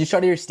you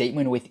started your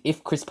statement with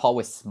if Chris Paul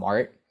was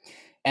smart,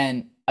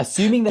 and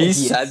assuming that he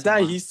said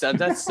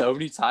that so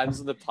many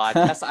times in the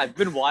podcast. I've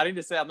been wanting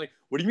to say, I'm like,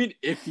 what do you mean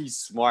if he's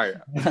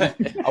smart?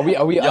 Are we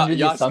under the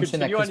Yash, assumption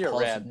that Chris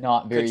Paul's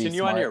not very continue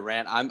smart? on your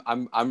rant.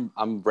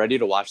 I'm ready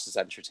to watch this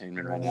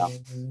entertainment right now.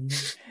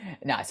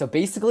 Nah, so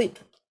basically,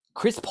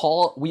 Chris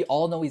Paul, we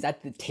all know he's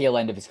at the tail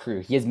end of his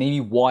career. He has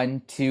maybe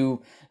 1,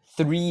 2,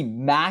 3,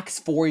 max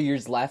 4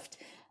 years left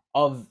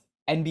of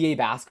NBA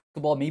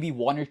basketball, maybe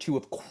 1 or 2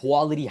 of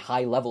quality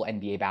high-level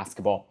NBA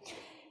basketball.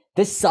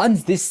 The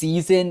Suns this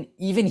season,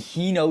 even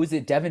he knows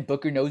it, Devin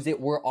Booker knows it,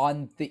 were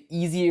on the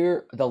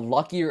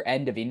luckier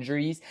end of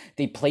injuries.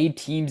 They played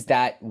teams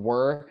that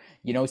were,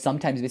 you know,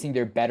 sometimes missing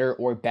their better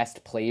or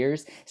best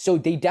players. So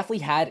they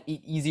definitely had an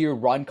easier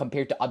run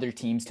compared to other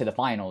teams to the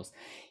finals.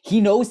 He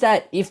knows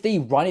that if they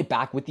run it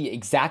back with the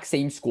exact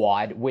same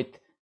squad, with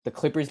the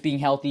Clippers being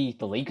healthy,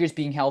 the Lakers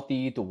being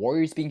healthy, the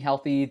Warriors being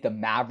healthy, the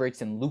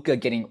Mavericks and Luka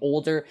getting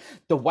older,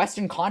 the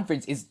Western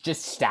Conference is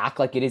just stacked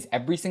like it is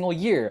every single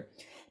year.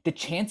 The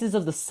chances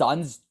of the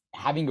Suns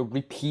having a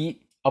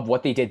repeat of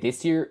what they did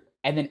this year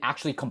and then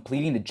actually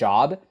completing the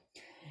job,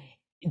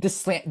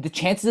 the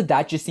chances of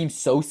that just seem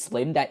so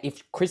slim that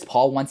if Chris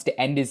Paul wants to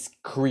end his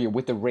career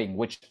with a ring,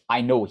 which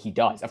I know he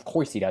does, of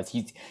course he does.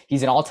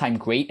 He's an all-time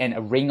great, and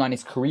a ring on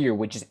his career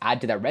would just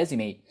add to that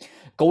resume.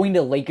 Going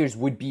to Lakers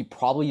would be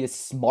probably the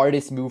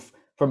smartest move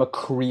from a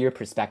career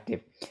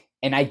perspective.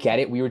 And I get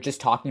it. We were just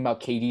talking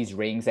about KD's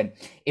rings and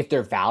if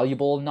they're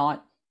valuable or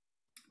not.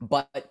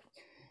 But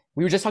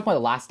we were just talking about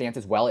The Last Dance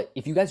as well.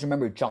 If you guys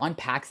remember, John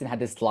Paxson had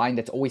this line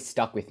that's always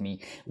stuck with me.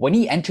 When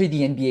he entered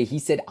the NBA, he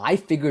said, I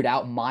figured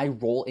out my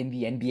role in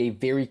the NBA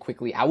very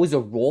quickly. I was a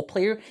role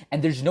player,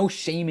 and there's no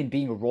shame in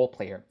being a role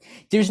player.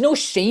 There's no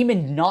shame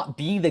in not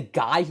being the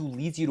guy who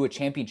leads you to a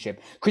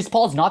championship. Chris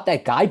Paul's not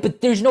that guy,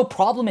 but there's no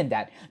problem in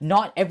that.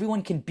 Not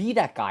everyone can be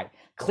that guy.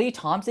 Klay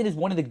Thompson is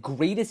one of the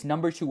greatest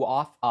number 2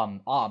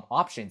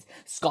 options.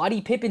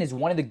 Scottie Pippen is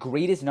one of the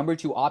greatest number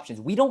 2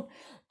 options. We don't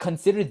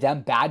consider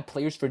them bad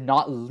players for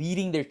not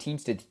leading their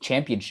teams to the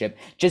championship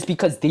just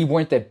because they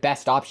weren't the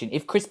best option.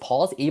 If Chris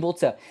Paul is able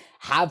to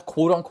have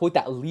quote unquote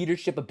that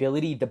leadership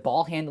ability, the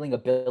ball handling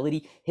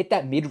ability, hit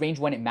that mid range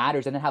when it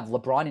matters, and then have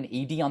LeBron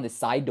and AD on the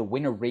side to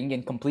win a ring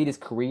and complete his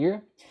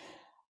career,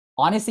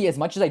 honestly, as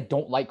much as I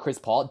don't like Chris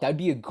Paul, that'd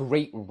be a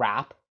great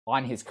wrap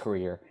on his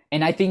career.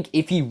 And I think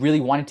if he really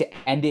wanted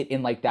to end it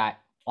in like that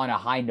on a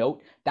high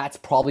note, that's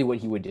probably what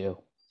he would do.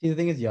 See, the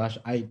thing is, Yash,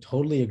 I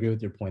totally agree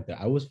with your point there.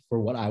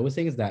 What I was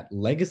saying is that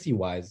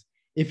legacy-wise,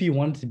 if he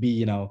wanted to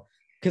be,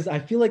 because I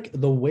feel like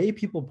the way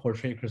people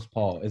portray Chris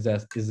Paul is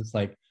this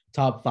like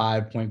top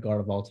 5 point guard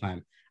of all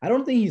time. I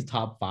don't think he's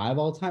top 5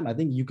 all time. I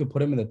think you could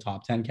put him in the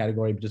top 10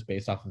 category just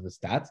based off of his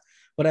stats.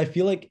 But I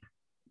feel like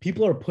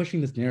people are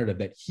pushing this narrative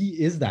that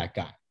he is that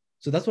guy.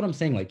 So that's what I'm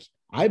saying. Like,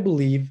 I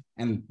believe,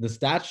 and the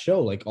stats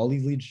show, like all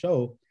these leads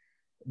show,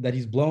 that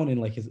he's blown in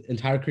like his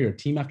entire career,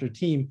 team after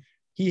team.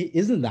 He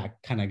isn't that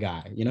kind of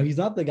guy. He's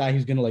not the guy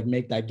who's going to like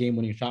make that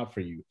game-winning shot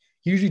for you.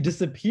 He usually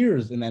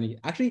disappears. And then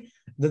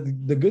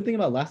the good thing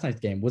about last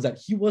night's game was that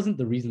he wasn't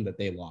the reason that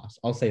they lost.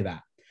 I'll say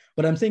that.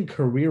 But I'm saying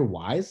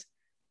career-wise,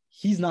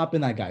 he's not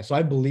been that guy. So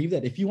I believe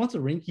that if he wants a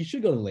ring, he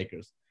should go to the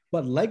Lakers.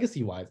 But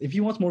legacy-wise, if he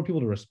wants more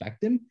people to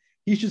respect him,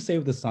 he should stay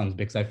with the Suns,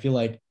 because I feel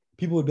like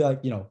people would be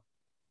like,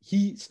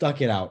 he stuck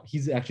it out.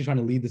 He's actually trying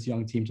to lead this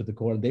young team to the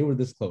core. They were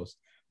this close.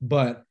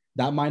 But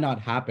that might not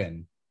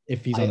happen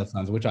if he's on the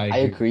Suns, which I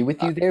agree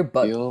with you there,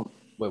 but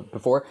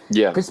before,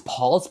 Chris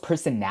Paul's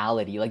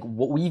personality, like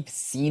what we've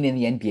seen in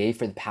the NBA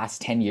for the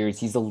past 10 years,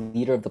 he's the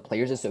leader of the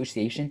Players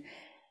Association.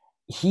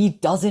 He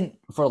doesn't,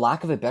 for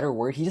lack of a better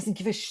word, he doesn't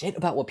give a shit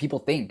about what people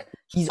think.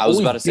 He's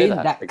always been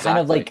that kind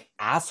of like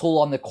asshole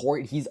on the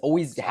court. He's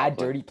always had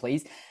dirty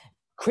plays.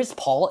 Chris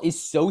Paul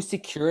is so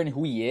secure in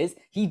who he is.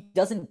 He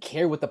doesn't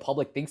care what the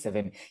public thinks of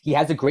him. He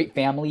has a great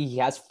family. He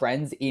has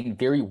friends in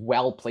very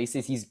well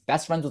places. He's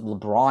best friends with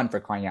LeBron, for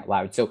crying out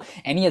loud. So,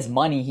 and he has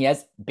money. He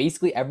has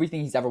basically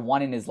everything he's ever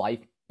wanted in his life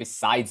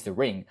besides the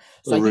ring.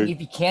 So I think if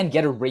he can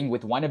get a ring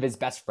with one of his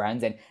best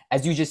friends, and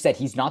as you just said,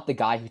 he's not the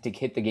guy who to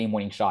hit the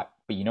game-winning shot,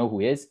 but you know who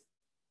is?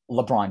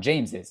 LeBron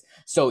James is.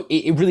 So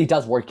it really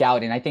does work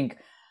out. And I think,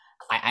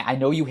 I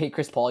know you hate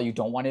Chris Paul. You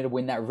don't want him to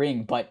win that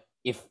ring, but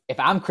if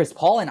I'm Chris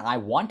Paul and I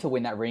want to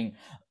win that ring,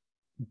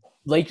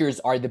 Lakers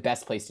are the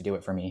best place to do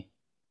it for me.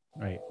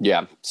 Right.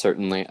 Yeah,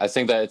 certainly. I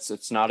think that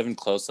it's not even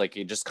close. Like,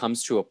 it just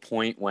comes to a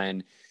point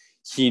when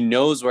he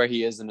knows where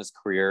he is in his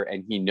career,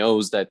 and he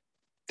knows that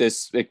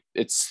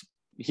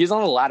he's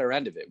on the latter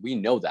end of it. We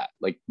know that.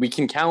 Like, we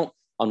can count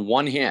on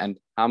one hand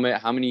how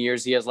many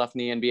years he has left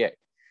in the NBA.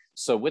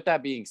 So with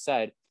that being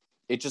said,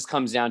 it just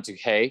comes down to,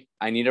 hey,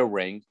 I need a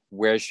ring.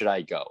 Where should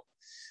I go?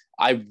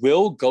 I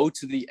will go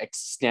to the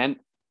extent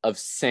of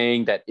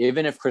saying that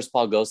even if Chris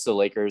Paul goes to the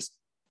Lakers,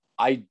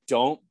 I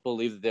don't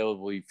believe that they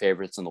will be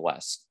favorites in the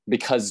West,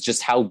 because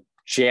just how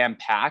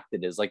jam-packed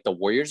it is. Like, the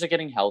Warriors are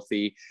getting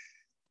healthy.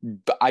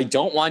 But I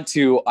don't want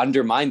to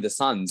undermine the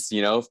Suns.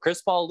 If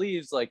Chris Paul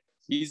leaves, like,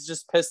 he's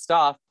just pissed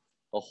off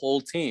the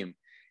whole team.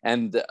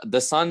 And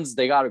the Suns,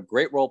 they got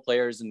great role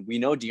players, and we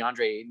know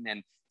DeAndre Ayton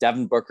and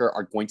Devin Booker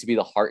are going to be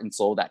the heart and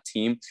soul of that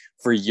team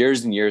for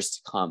years and years to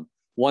come.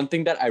 One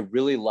thing that I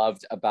really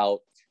loved about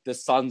the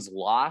Suns'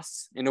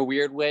 loss in a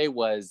weird way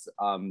was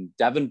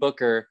Devin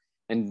Booker,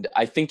 and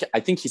I think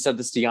he said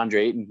this to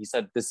DeAndre Ayton. He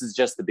said, this is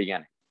just the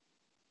beginning,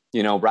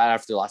 right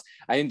after the loss.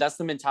 I think that's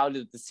the mentality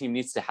that this team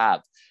needs to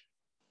have.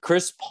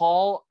 Chris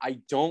Paul, I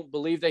don't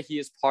believe that he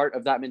is part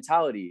of that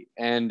mentality.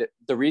 And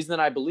the reason that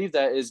I believe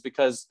that is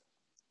because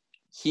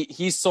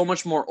he's so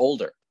much more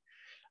older.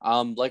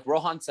 Like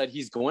Rohan said,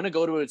 he's going to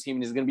go to a team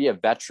and he's going to be a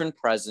veteran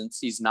presence.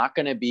 He's not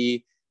going to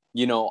be,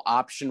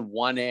 option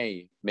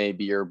 1A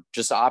maybe, or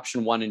just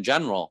option 1 in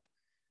general.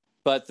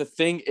 But the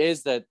thing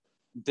is that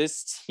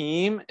this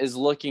team is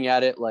looking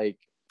at it like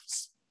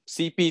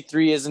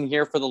CP3 isn't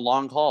here for the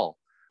long haul.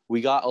 We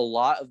got a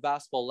lot of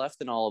basketball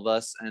left in all of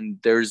us, and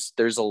there's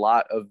a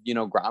lot of,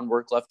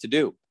 groundwork left to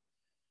do.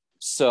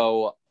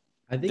 So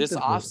I think this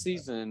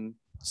offseason,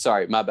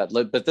 sorry, my bad.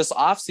 But this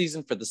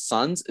offseason for the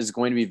Suns is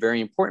going to be very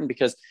important,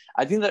 because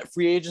I think that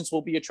free agents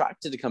will be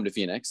attracted to come to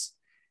Phoenix,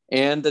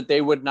 and that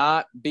they would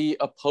not be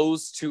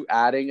opposed to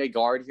adding a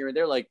guard here and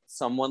there, like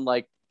someone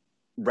like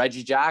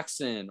Reggie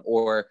Jackson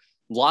or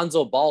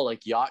Lonzo Ball.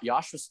 Like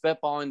Yash was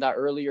spitballing that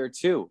earlier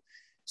too.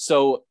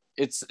 So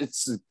it's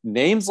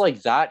names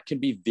like that can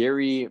be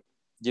very,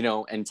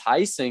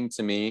 enticing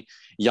to me.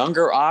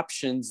 Younger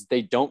options,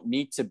 they don't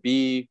need to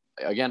be,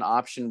 again,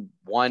 option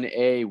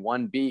 1A,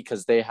 1B,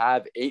 because they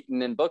have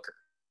Ayton and Booker.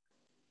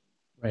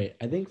 Right.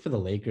 I think for the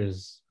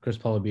Lakers, Chris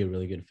Paul would be a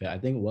really good fit. I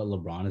think what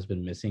LeBron has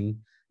been missing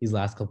these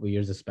last couple of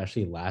years,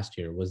 especially last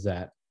year, was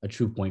that a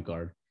true point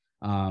guard.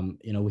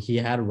 He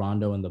had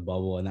Rondo in the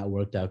bubble, and that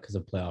worked out because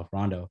of playoff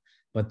Rondo.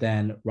 But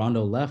then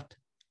Rondo left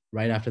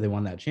right after they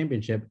won that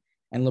championship,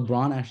 and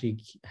LeBron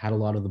actually had a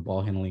lot of the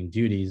ball handling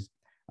duties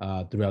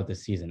throughout the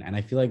season. And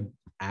I feel like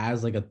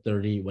as like a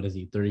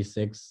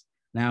 36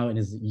 now in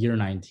his year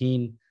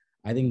 19,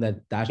 I think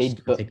that's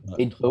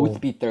they'd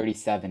both be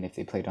 37 if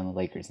they played on the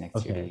Lakers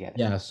next year together.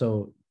 Yeah,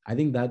 so I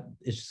think that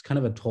it's just kind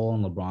of a toll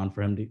on LeBron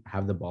for him to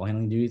have the ball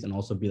handling duties and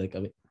also be like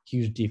a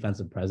huge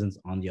defensive presence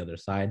on the other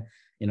side.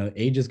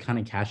 Age is kind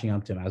of catching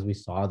up to him as we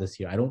saw this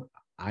year.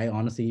 I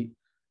honestly,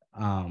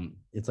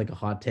 it's like a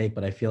hot take,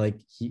 but I feel like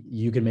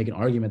you can make an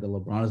argument that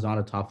LeBron is not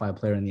a top 5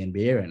 player in the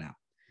NBA right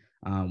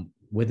now.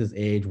 With his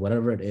age,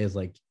 whatever it is,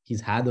 like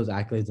he's had those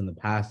accolades in the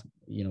past.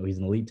 He's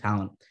an elite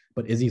talent,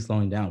 but is he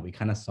slowing down? We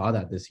kind of saw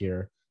that this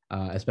year,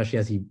 especially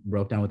as he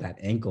broke down with that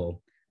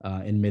ankle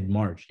in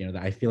mid-March. That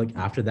I feel like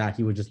after that,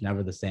 he was just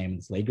never the same.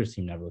 This Lakers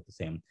team never looked the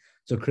same.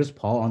 So Chris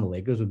Paul on the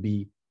Lakers would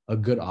be a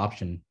good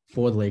option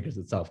for the Lakers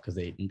itself because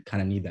they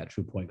kind of need that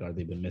true point guard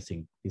they've been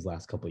missing these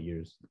last couple of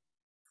years.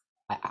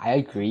 I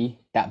agree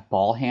that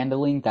ball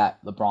handling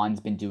that LeBron's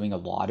been doing a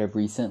lot of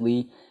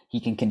recently, he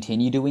can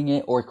continue doing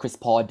it, or Chris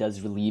Paul does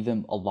relieve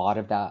him a lot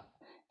of that.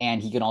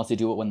 And he can also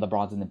do it when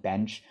LeBron's on the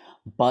bench.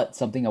 But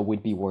something I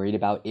would be worried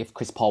about if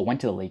Chris Paul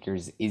went to the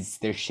Lakers is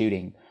their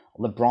shooting.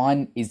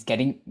 LeBron is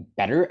getting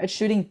better at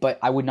shooting, but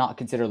I would not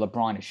consider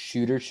LeBron a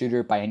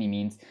shooter by any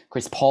means.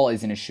 Chris Paul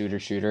isn't a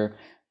shooter.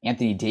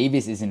 Anthony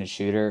Davis isn't a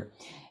shooter.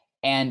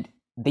 And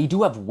they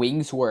do have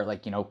wings who are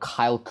like,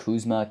 Kyle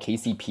Kuzma,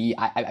 KCP.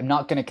 I'm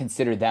not going to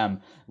consider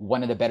them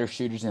one of the better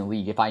shooters in the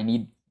league. If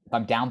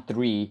I'm down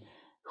 3,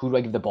 who do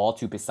I give the ball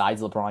to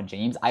besides LeBron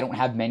James? I don't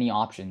have many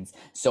options.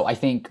 So I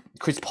think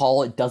Chris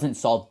Paul doesn't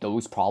solve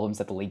those problems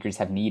that the Lakers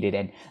have needed.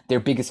 And their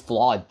biggest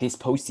flaw this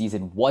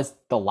postseason was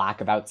the lack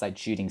of outside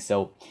shooting.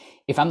 So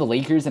if I'm the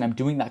Lakers and I'm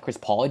doing that Chris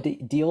Paul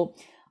deal,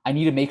 I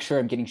need to make sure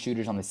I'm getting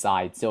shooters on the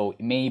side. So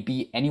it may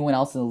be anyone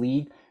else in the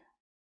league.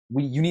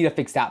 You need to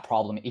fix that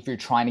problem if you're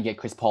trying to get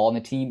Chris Paul on the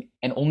team,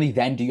 and only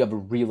then do you have a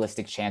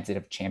realistic chance at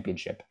a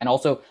championship. And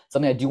also,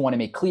 something I do want to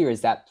make clear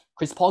is that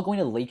Chris Paul going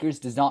to the Lakers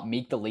does not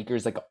make the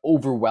Lakers like an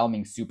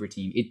overwhelming super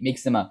team. It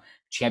makes them a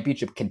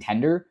championship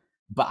contender,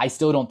 but I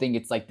still don't think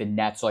it's like the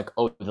Nets, like,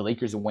 oh, the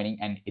Lakers are winning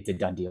and it's a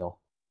done deal.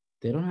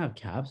 They don't have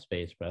cap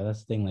space, bro.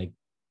 That's the thing. Like,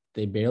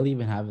 they barely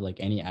even have like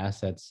any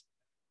assets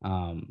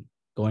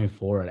going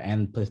forward.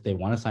 And plus, they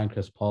want to sign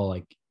Chris Paul,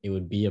 like it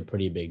would be a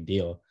pretty big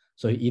deal.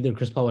 So either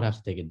Chris Paul would have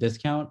to take a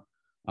discount,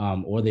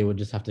 or they would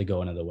just have to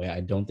go another way. I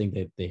don't think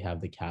that they have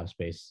the cap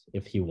space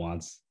if he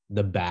wants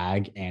the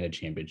bag and a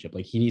championship.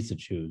 Like, he needs to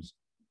choose.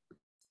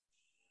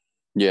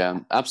 Yeah,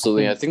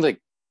 absolutely. I think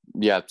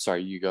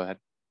sorry, you go ahead.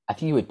 I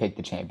think he would pick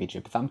the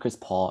championship. If I'm Chris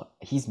Paul,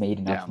 he's made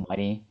enough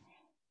money.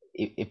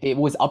 If it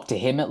was up to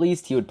him, at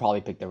least, he would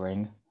probably pick the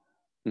ring.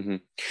 Mm-hmm.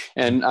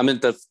 And I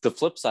mean, the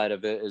flip side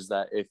of it is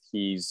that if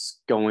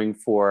he's going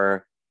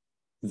for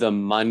the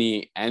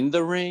money and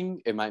the ring,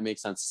 it might make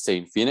sense to stay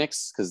in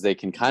Phoenix because they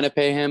can kind of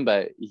pay him,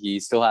 but he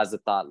still has the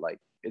thought like,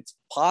 it's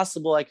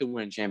possible I could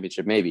win a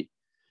championship, maybe.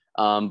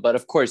 But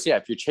of course,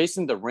 if you're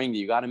chasing the ring,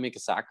 you got to make a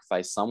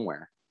sacrifice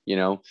somewhere,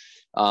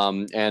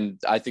 and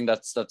I think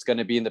that's going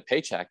to be in the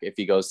paycheck if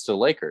he goes to the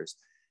Lakers.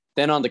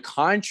 Then on the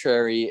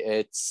contrary,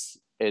 it's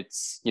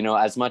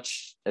as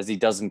much as he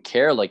doesn't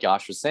care, like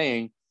Yash was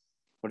saying,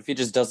 what if he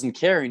just doesn't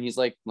care and he's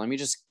like, let me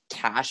just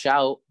cash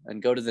out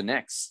and go to the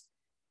Knicks?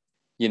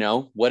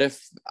 What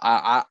if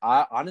I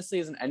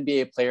honestly, as an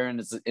NBA player and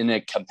is in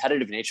a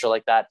competitive nature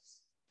like that,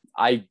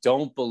 I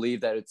don't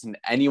believe that it's in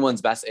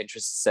anyone's best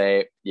interest to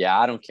say,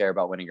 I don't care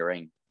about winning a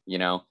ring,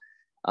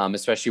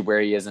 especially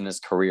where he is in his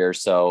career.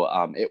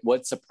 So it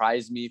would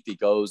surprise me if he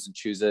goes and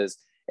chooses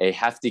a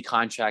hefty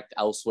contract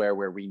elsewhere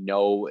where we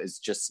know is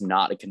just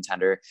not a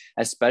contender,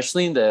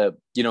 especially in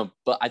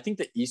but I think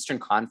the Eastern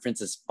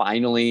Conference is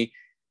finally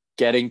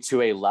getting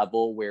to a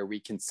level where we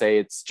can say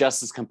it's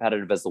just as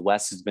competitive as the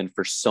West has been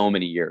for so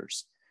many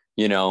years.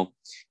 You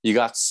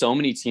got so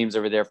many teams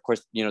over there. Of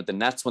course, the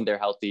Nets, when they're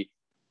healthy,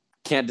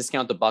 can't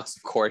discount the Bucks,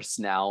 of course,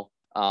 now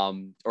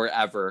or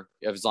ever.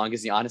 As long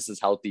as Giannis is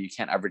healthy, you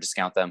can't ever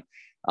discount them.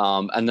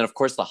 And then, of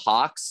course, the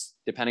Hawks,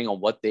 depending on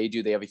what they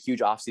do, they have a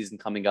huge offseason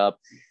coming up.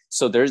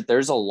 So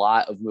there's a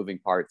lot of moving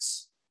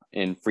parts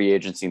in free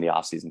agency in the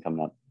offseason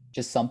coming up.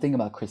 Just something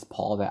about Chris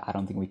Paul that I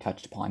don't think we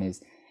touched upon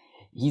is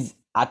he's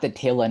at the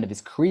tail end of his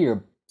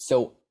career.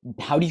 So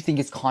how do you think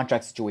his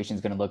contract situation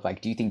is going to look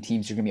like? Do you think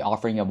teams are going to be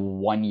offering him a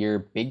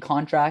 1-year big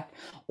contract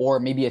or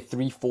maybe a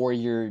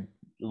 3-4 year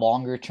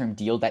longer term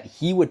deal that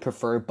he would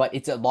prefer, but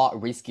it's a lot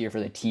riskier for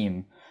the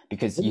team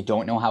because you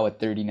don't know how a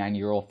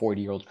 39-year-old,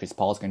 40-year-old Chris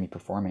Paul is going to be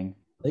performing?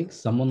 I think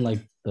someone like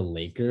the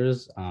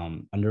Lakers,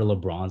 under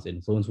LeBron's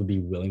influence, would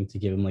be willing to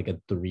give him like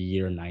a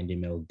 3-year, $90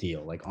 million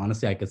deal. Like,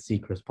 honestly, I could see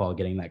Chris Paul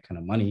getting that kind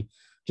of money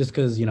just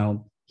because,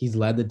 he's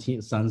led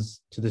the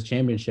Suns to this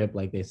championship,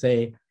 like they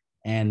say.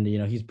 And,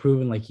 he's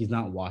proven like he's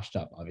not washed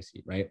up,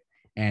 obviously, right?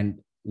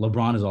 And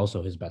LeBron is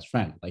also his best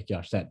friend, like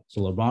Josh said.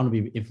 So if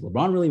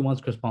LeBron really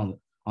wants Chris Paul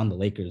on the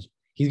Lakers,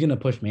 he's going to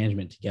push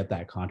management to get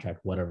that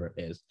contract, whatever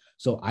it is.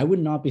 So I would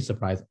not be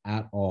surprised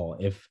at all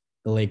if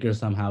the Lakers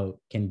somehow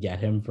can get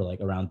him for like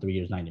around 3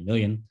 years, $90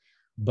 million.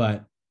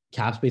 But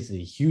cap space is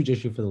a huge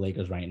issue for the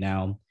Lakers right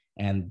now.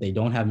 And they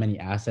don't have many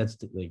assets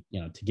to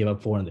to give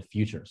up for in the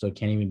future. So it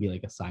can't even be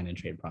like a sign and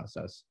trade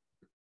process.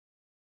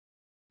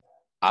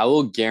 I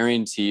will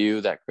guarantee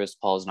you that Chris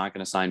Paul is not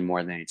going to sign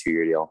more than a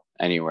 2-year deal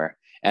anywhere.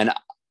 And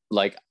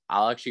like,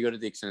 I'll actually go to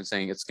the extent of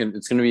saying it's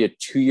gonna be a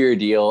 2-year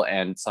deal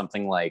and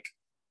something like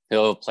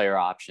he'll have a player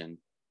option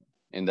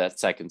in that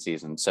second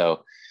season.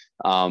 So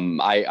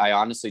I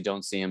honestly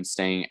don't see him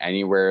staying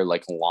anywhere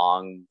like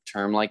long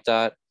term like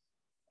that.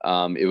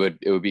 It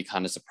would be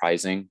kind of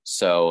surprising.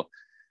 So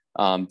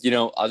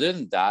other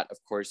than that, of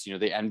course, the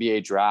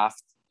NBA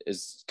draft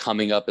is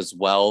coming up as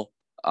well.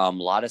 A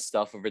lot of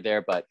stuff over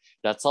there, but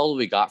that's all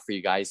we got for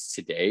you guys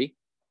today.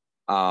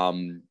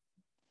 Down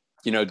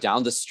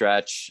the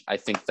stretch, I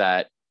think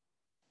that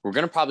we're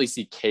going to probably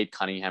see Cade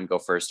Cunningham go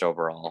first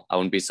overall. I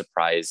wouldn't be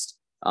surprised.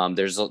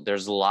 There's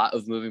a lot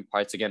of moving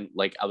parts. Again,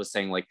 like I was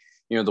saying, like,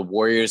 the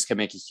Warriors can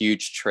make a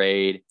huge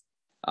trade.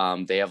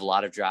 They have a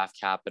lot of draft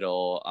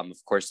capital.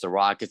 Of course, the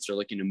Rockets are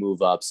looking to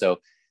move up. So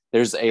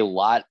there's a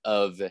lot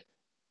of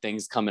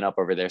things coming up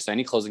over there. So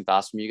any closing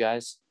thoughts from you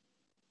guys?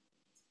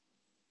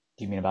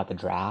 Do you mean about the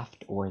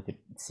draft or the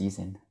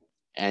season?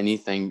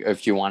 Anything,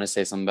 if you want to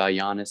say something about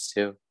Giannis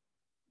too.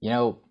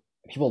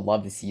 People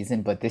love the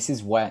season, but this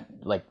is what,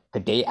 like, the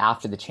day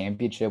after the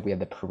championship, we have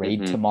the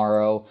parade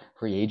tomorrow,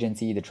 free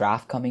agency, the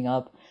draft coming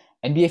up.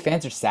 NBA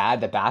fans are sad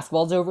that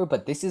basketball's over,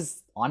 but this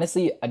is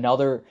honestly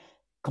another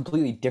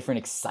completely different,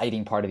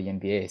 exciting part of the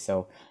NBA.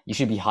 So you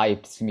should be hyped.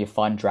 It's going to be a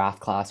fun draft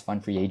class, fun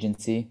free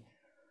agency.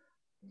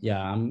 Yeah,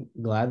 I'm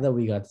glad that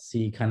we got to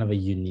see kind of a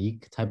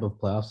unique type of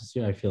playoffs this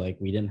year. I feel like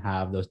we didn't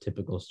have those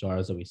typical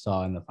stars that we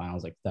saw in the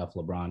finals, like Steph,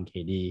 LeBron,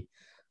 KD.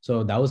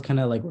 So that was kind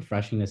of like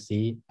refreshing to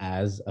see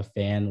as a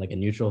fan, like a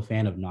neutral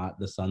fan of not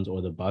the Suns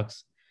or the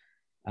Bucks.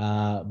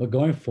 But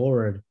going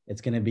forward, it's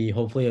going to be,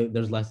 hopefully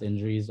there's less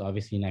injuries.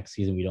 Obviously next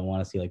season, we don't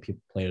want to see like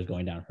players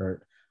going down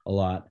hurt a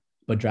lot,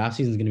 but draft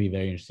season is going to be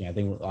very interesting. I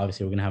think we're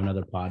going to have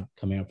another pod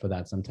coming up for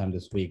that sometime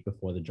this week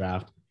before the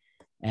draft,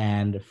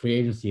 and free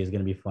agency is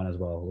going to be fun as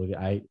well.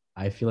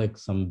 I feel like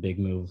some big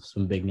moves,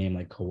 some big name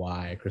like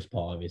Kawhi, Chris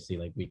Paul, obviously,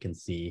 like we can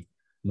see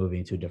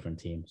moving to a different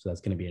team. So that's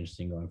going to be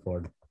interesting going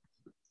forward.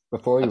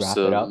 Before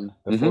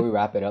we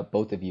wrap it up,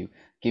 both of you,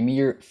 give me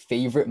your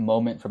favorite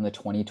moment from the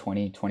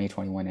 2020-2021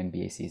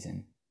 NBA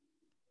season.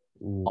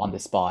 Ooh. On the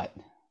spot.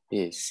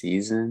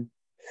 Season?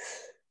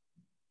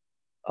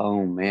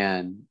 Oh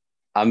man.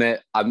 I'm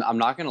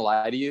not gonna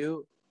lie to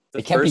you.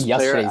 It can't be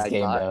yesterday's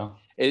game though.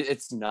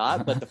 It's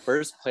not, but the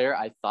first player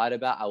I thought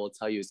about, I will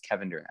tell you, is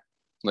Kevin Durant.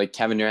 Like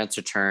Kevin Durant's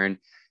return.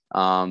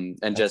 And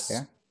that's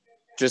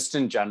just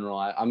in general.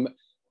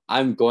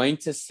 I'm going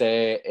to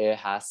say it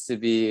has to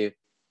be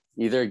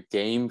either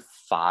game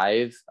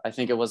 5, I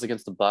think it was,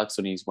 against the Bucks,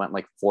 when he went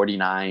like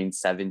 49,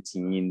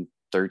 17,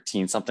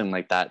 13, something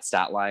like that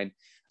stat line.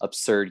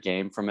 Absurd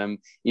game from him.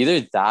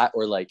 Either that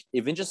or like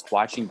even just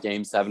watching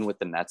game 7 with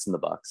the Nets and the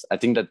Bucks. I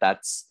think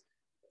that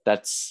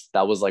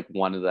was like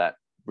one of that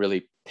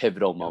really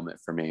pivotal moment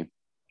for me.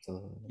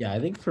 Yeah, I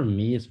think for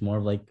me, it's more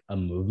of like a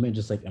movement,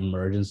 just like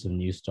emergence of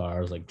new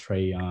stars like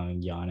Trae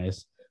Young,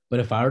 Giannis. But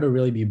if I were to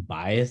really be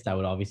biased, I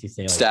would obviously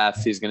say like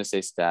Steph. He's gonna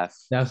say Steph.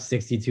 Steph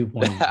 62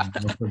 points.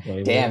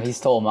 Damn, he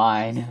stole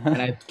mine.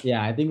 And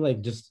I think like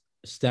just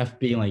Steph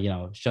being like,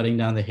 shutting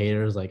down the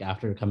haters like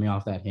after coming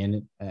off that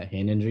hand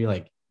injury,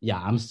 like,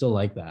 yeah, I'm still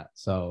like that.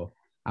 So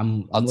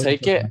I'll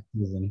take it.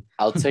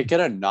 I'll take it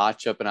a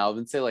notch up, and I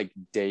would say like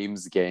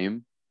Dame's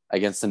game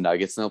against the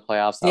Nuggets in the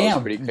playoffs. That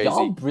was pretty crazy.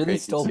 Y'all really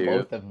stole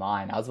both of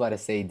mine. I was about to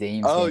say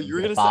Dame's game. Oh, you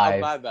were gonna say,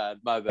 my bad.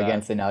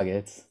 Against the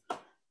Nuggets.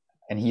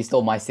 And he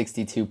stole my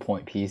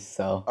 62-point piece.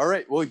 So all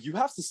right, well, you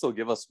have to still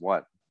give us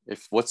one.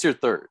 What's your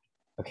third?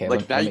 Okay,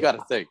 like now you got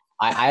to think.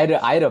 I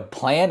had a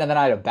plan, and then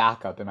I had a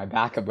backup, and my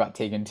backup got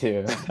taken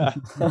too.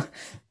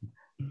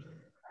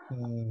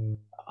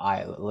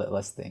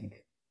 Let's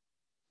think.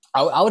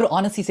 I would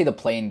honestly say the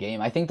play-in game.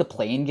 I think the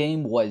play-in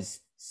game was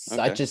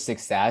such a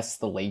success.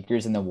 The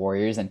Lakers and the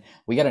Warriors, and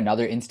we got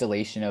another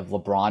installation of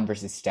LeBron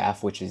versus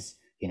Steph, which is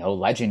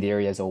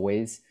legendary as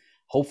always.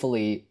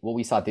 Hopefully what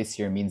we saw this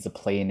year means the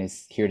play-in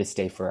is here to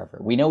stay forever.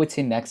 We know it's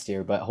in next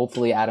year, but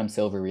hopefully Adam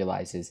Silver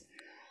realizes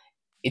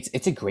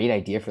it's a great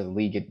idea for the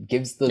league. It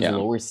gives the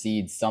lower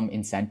seeds some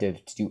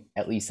incentive to do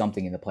at least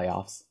something in the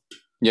playoffs.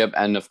 Yep.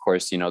 And of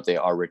course, they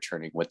are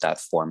returning with that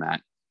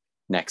format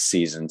next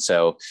season.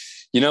 So,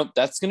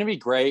 that's going to be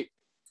great.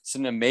 It's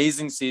an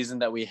amazing season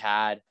that we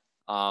had.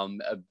 A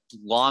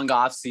long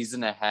off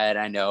season ahead.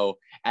 I know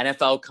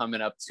NFL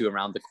coming up to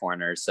around the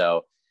corner.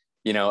 So,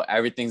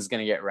 everything's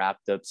going to get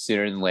wrapped up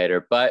sooner than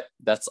later, but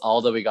that's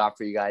all that we got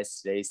for you guys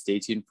today. Stay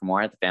tuned for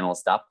more at the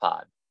Fanalist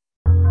Pod.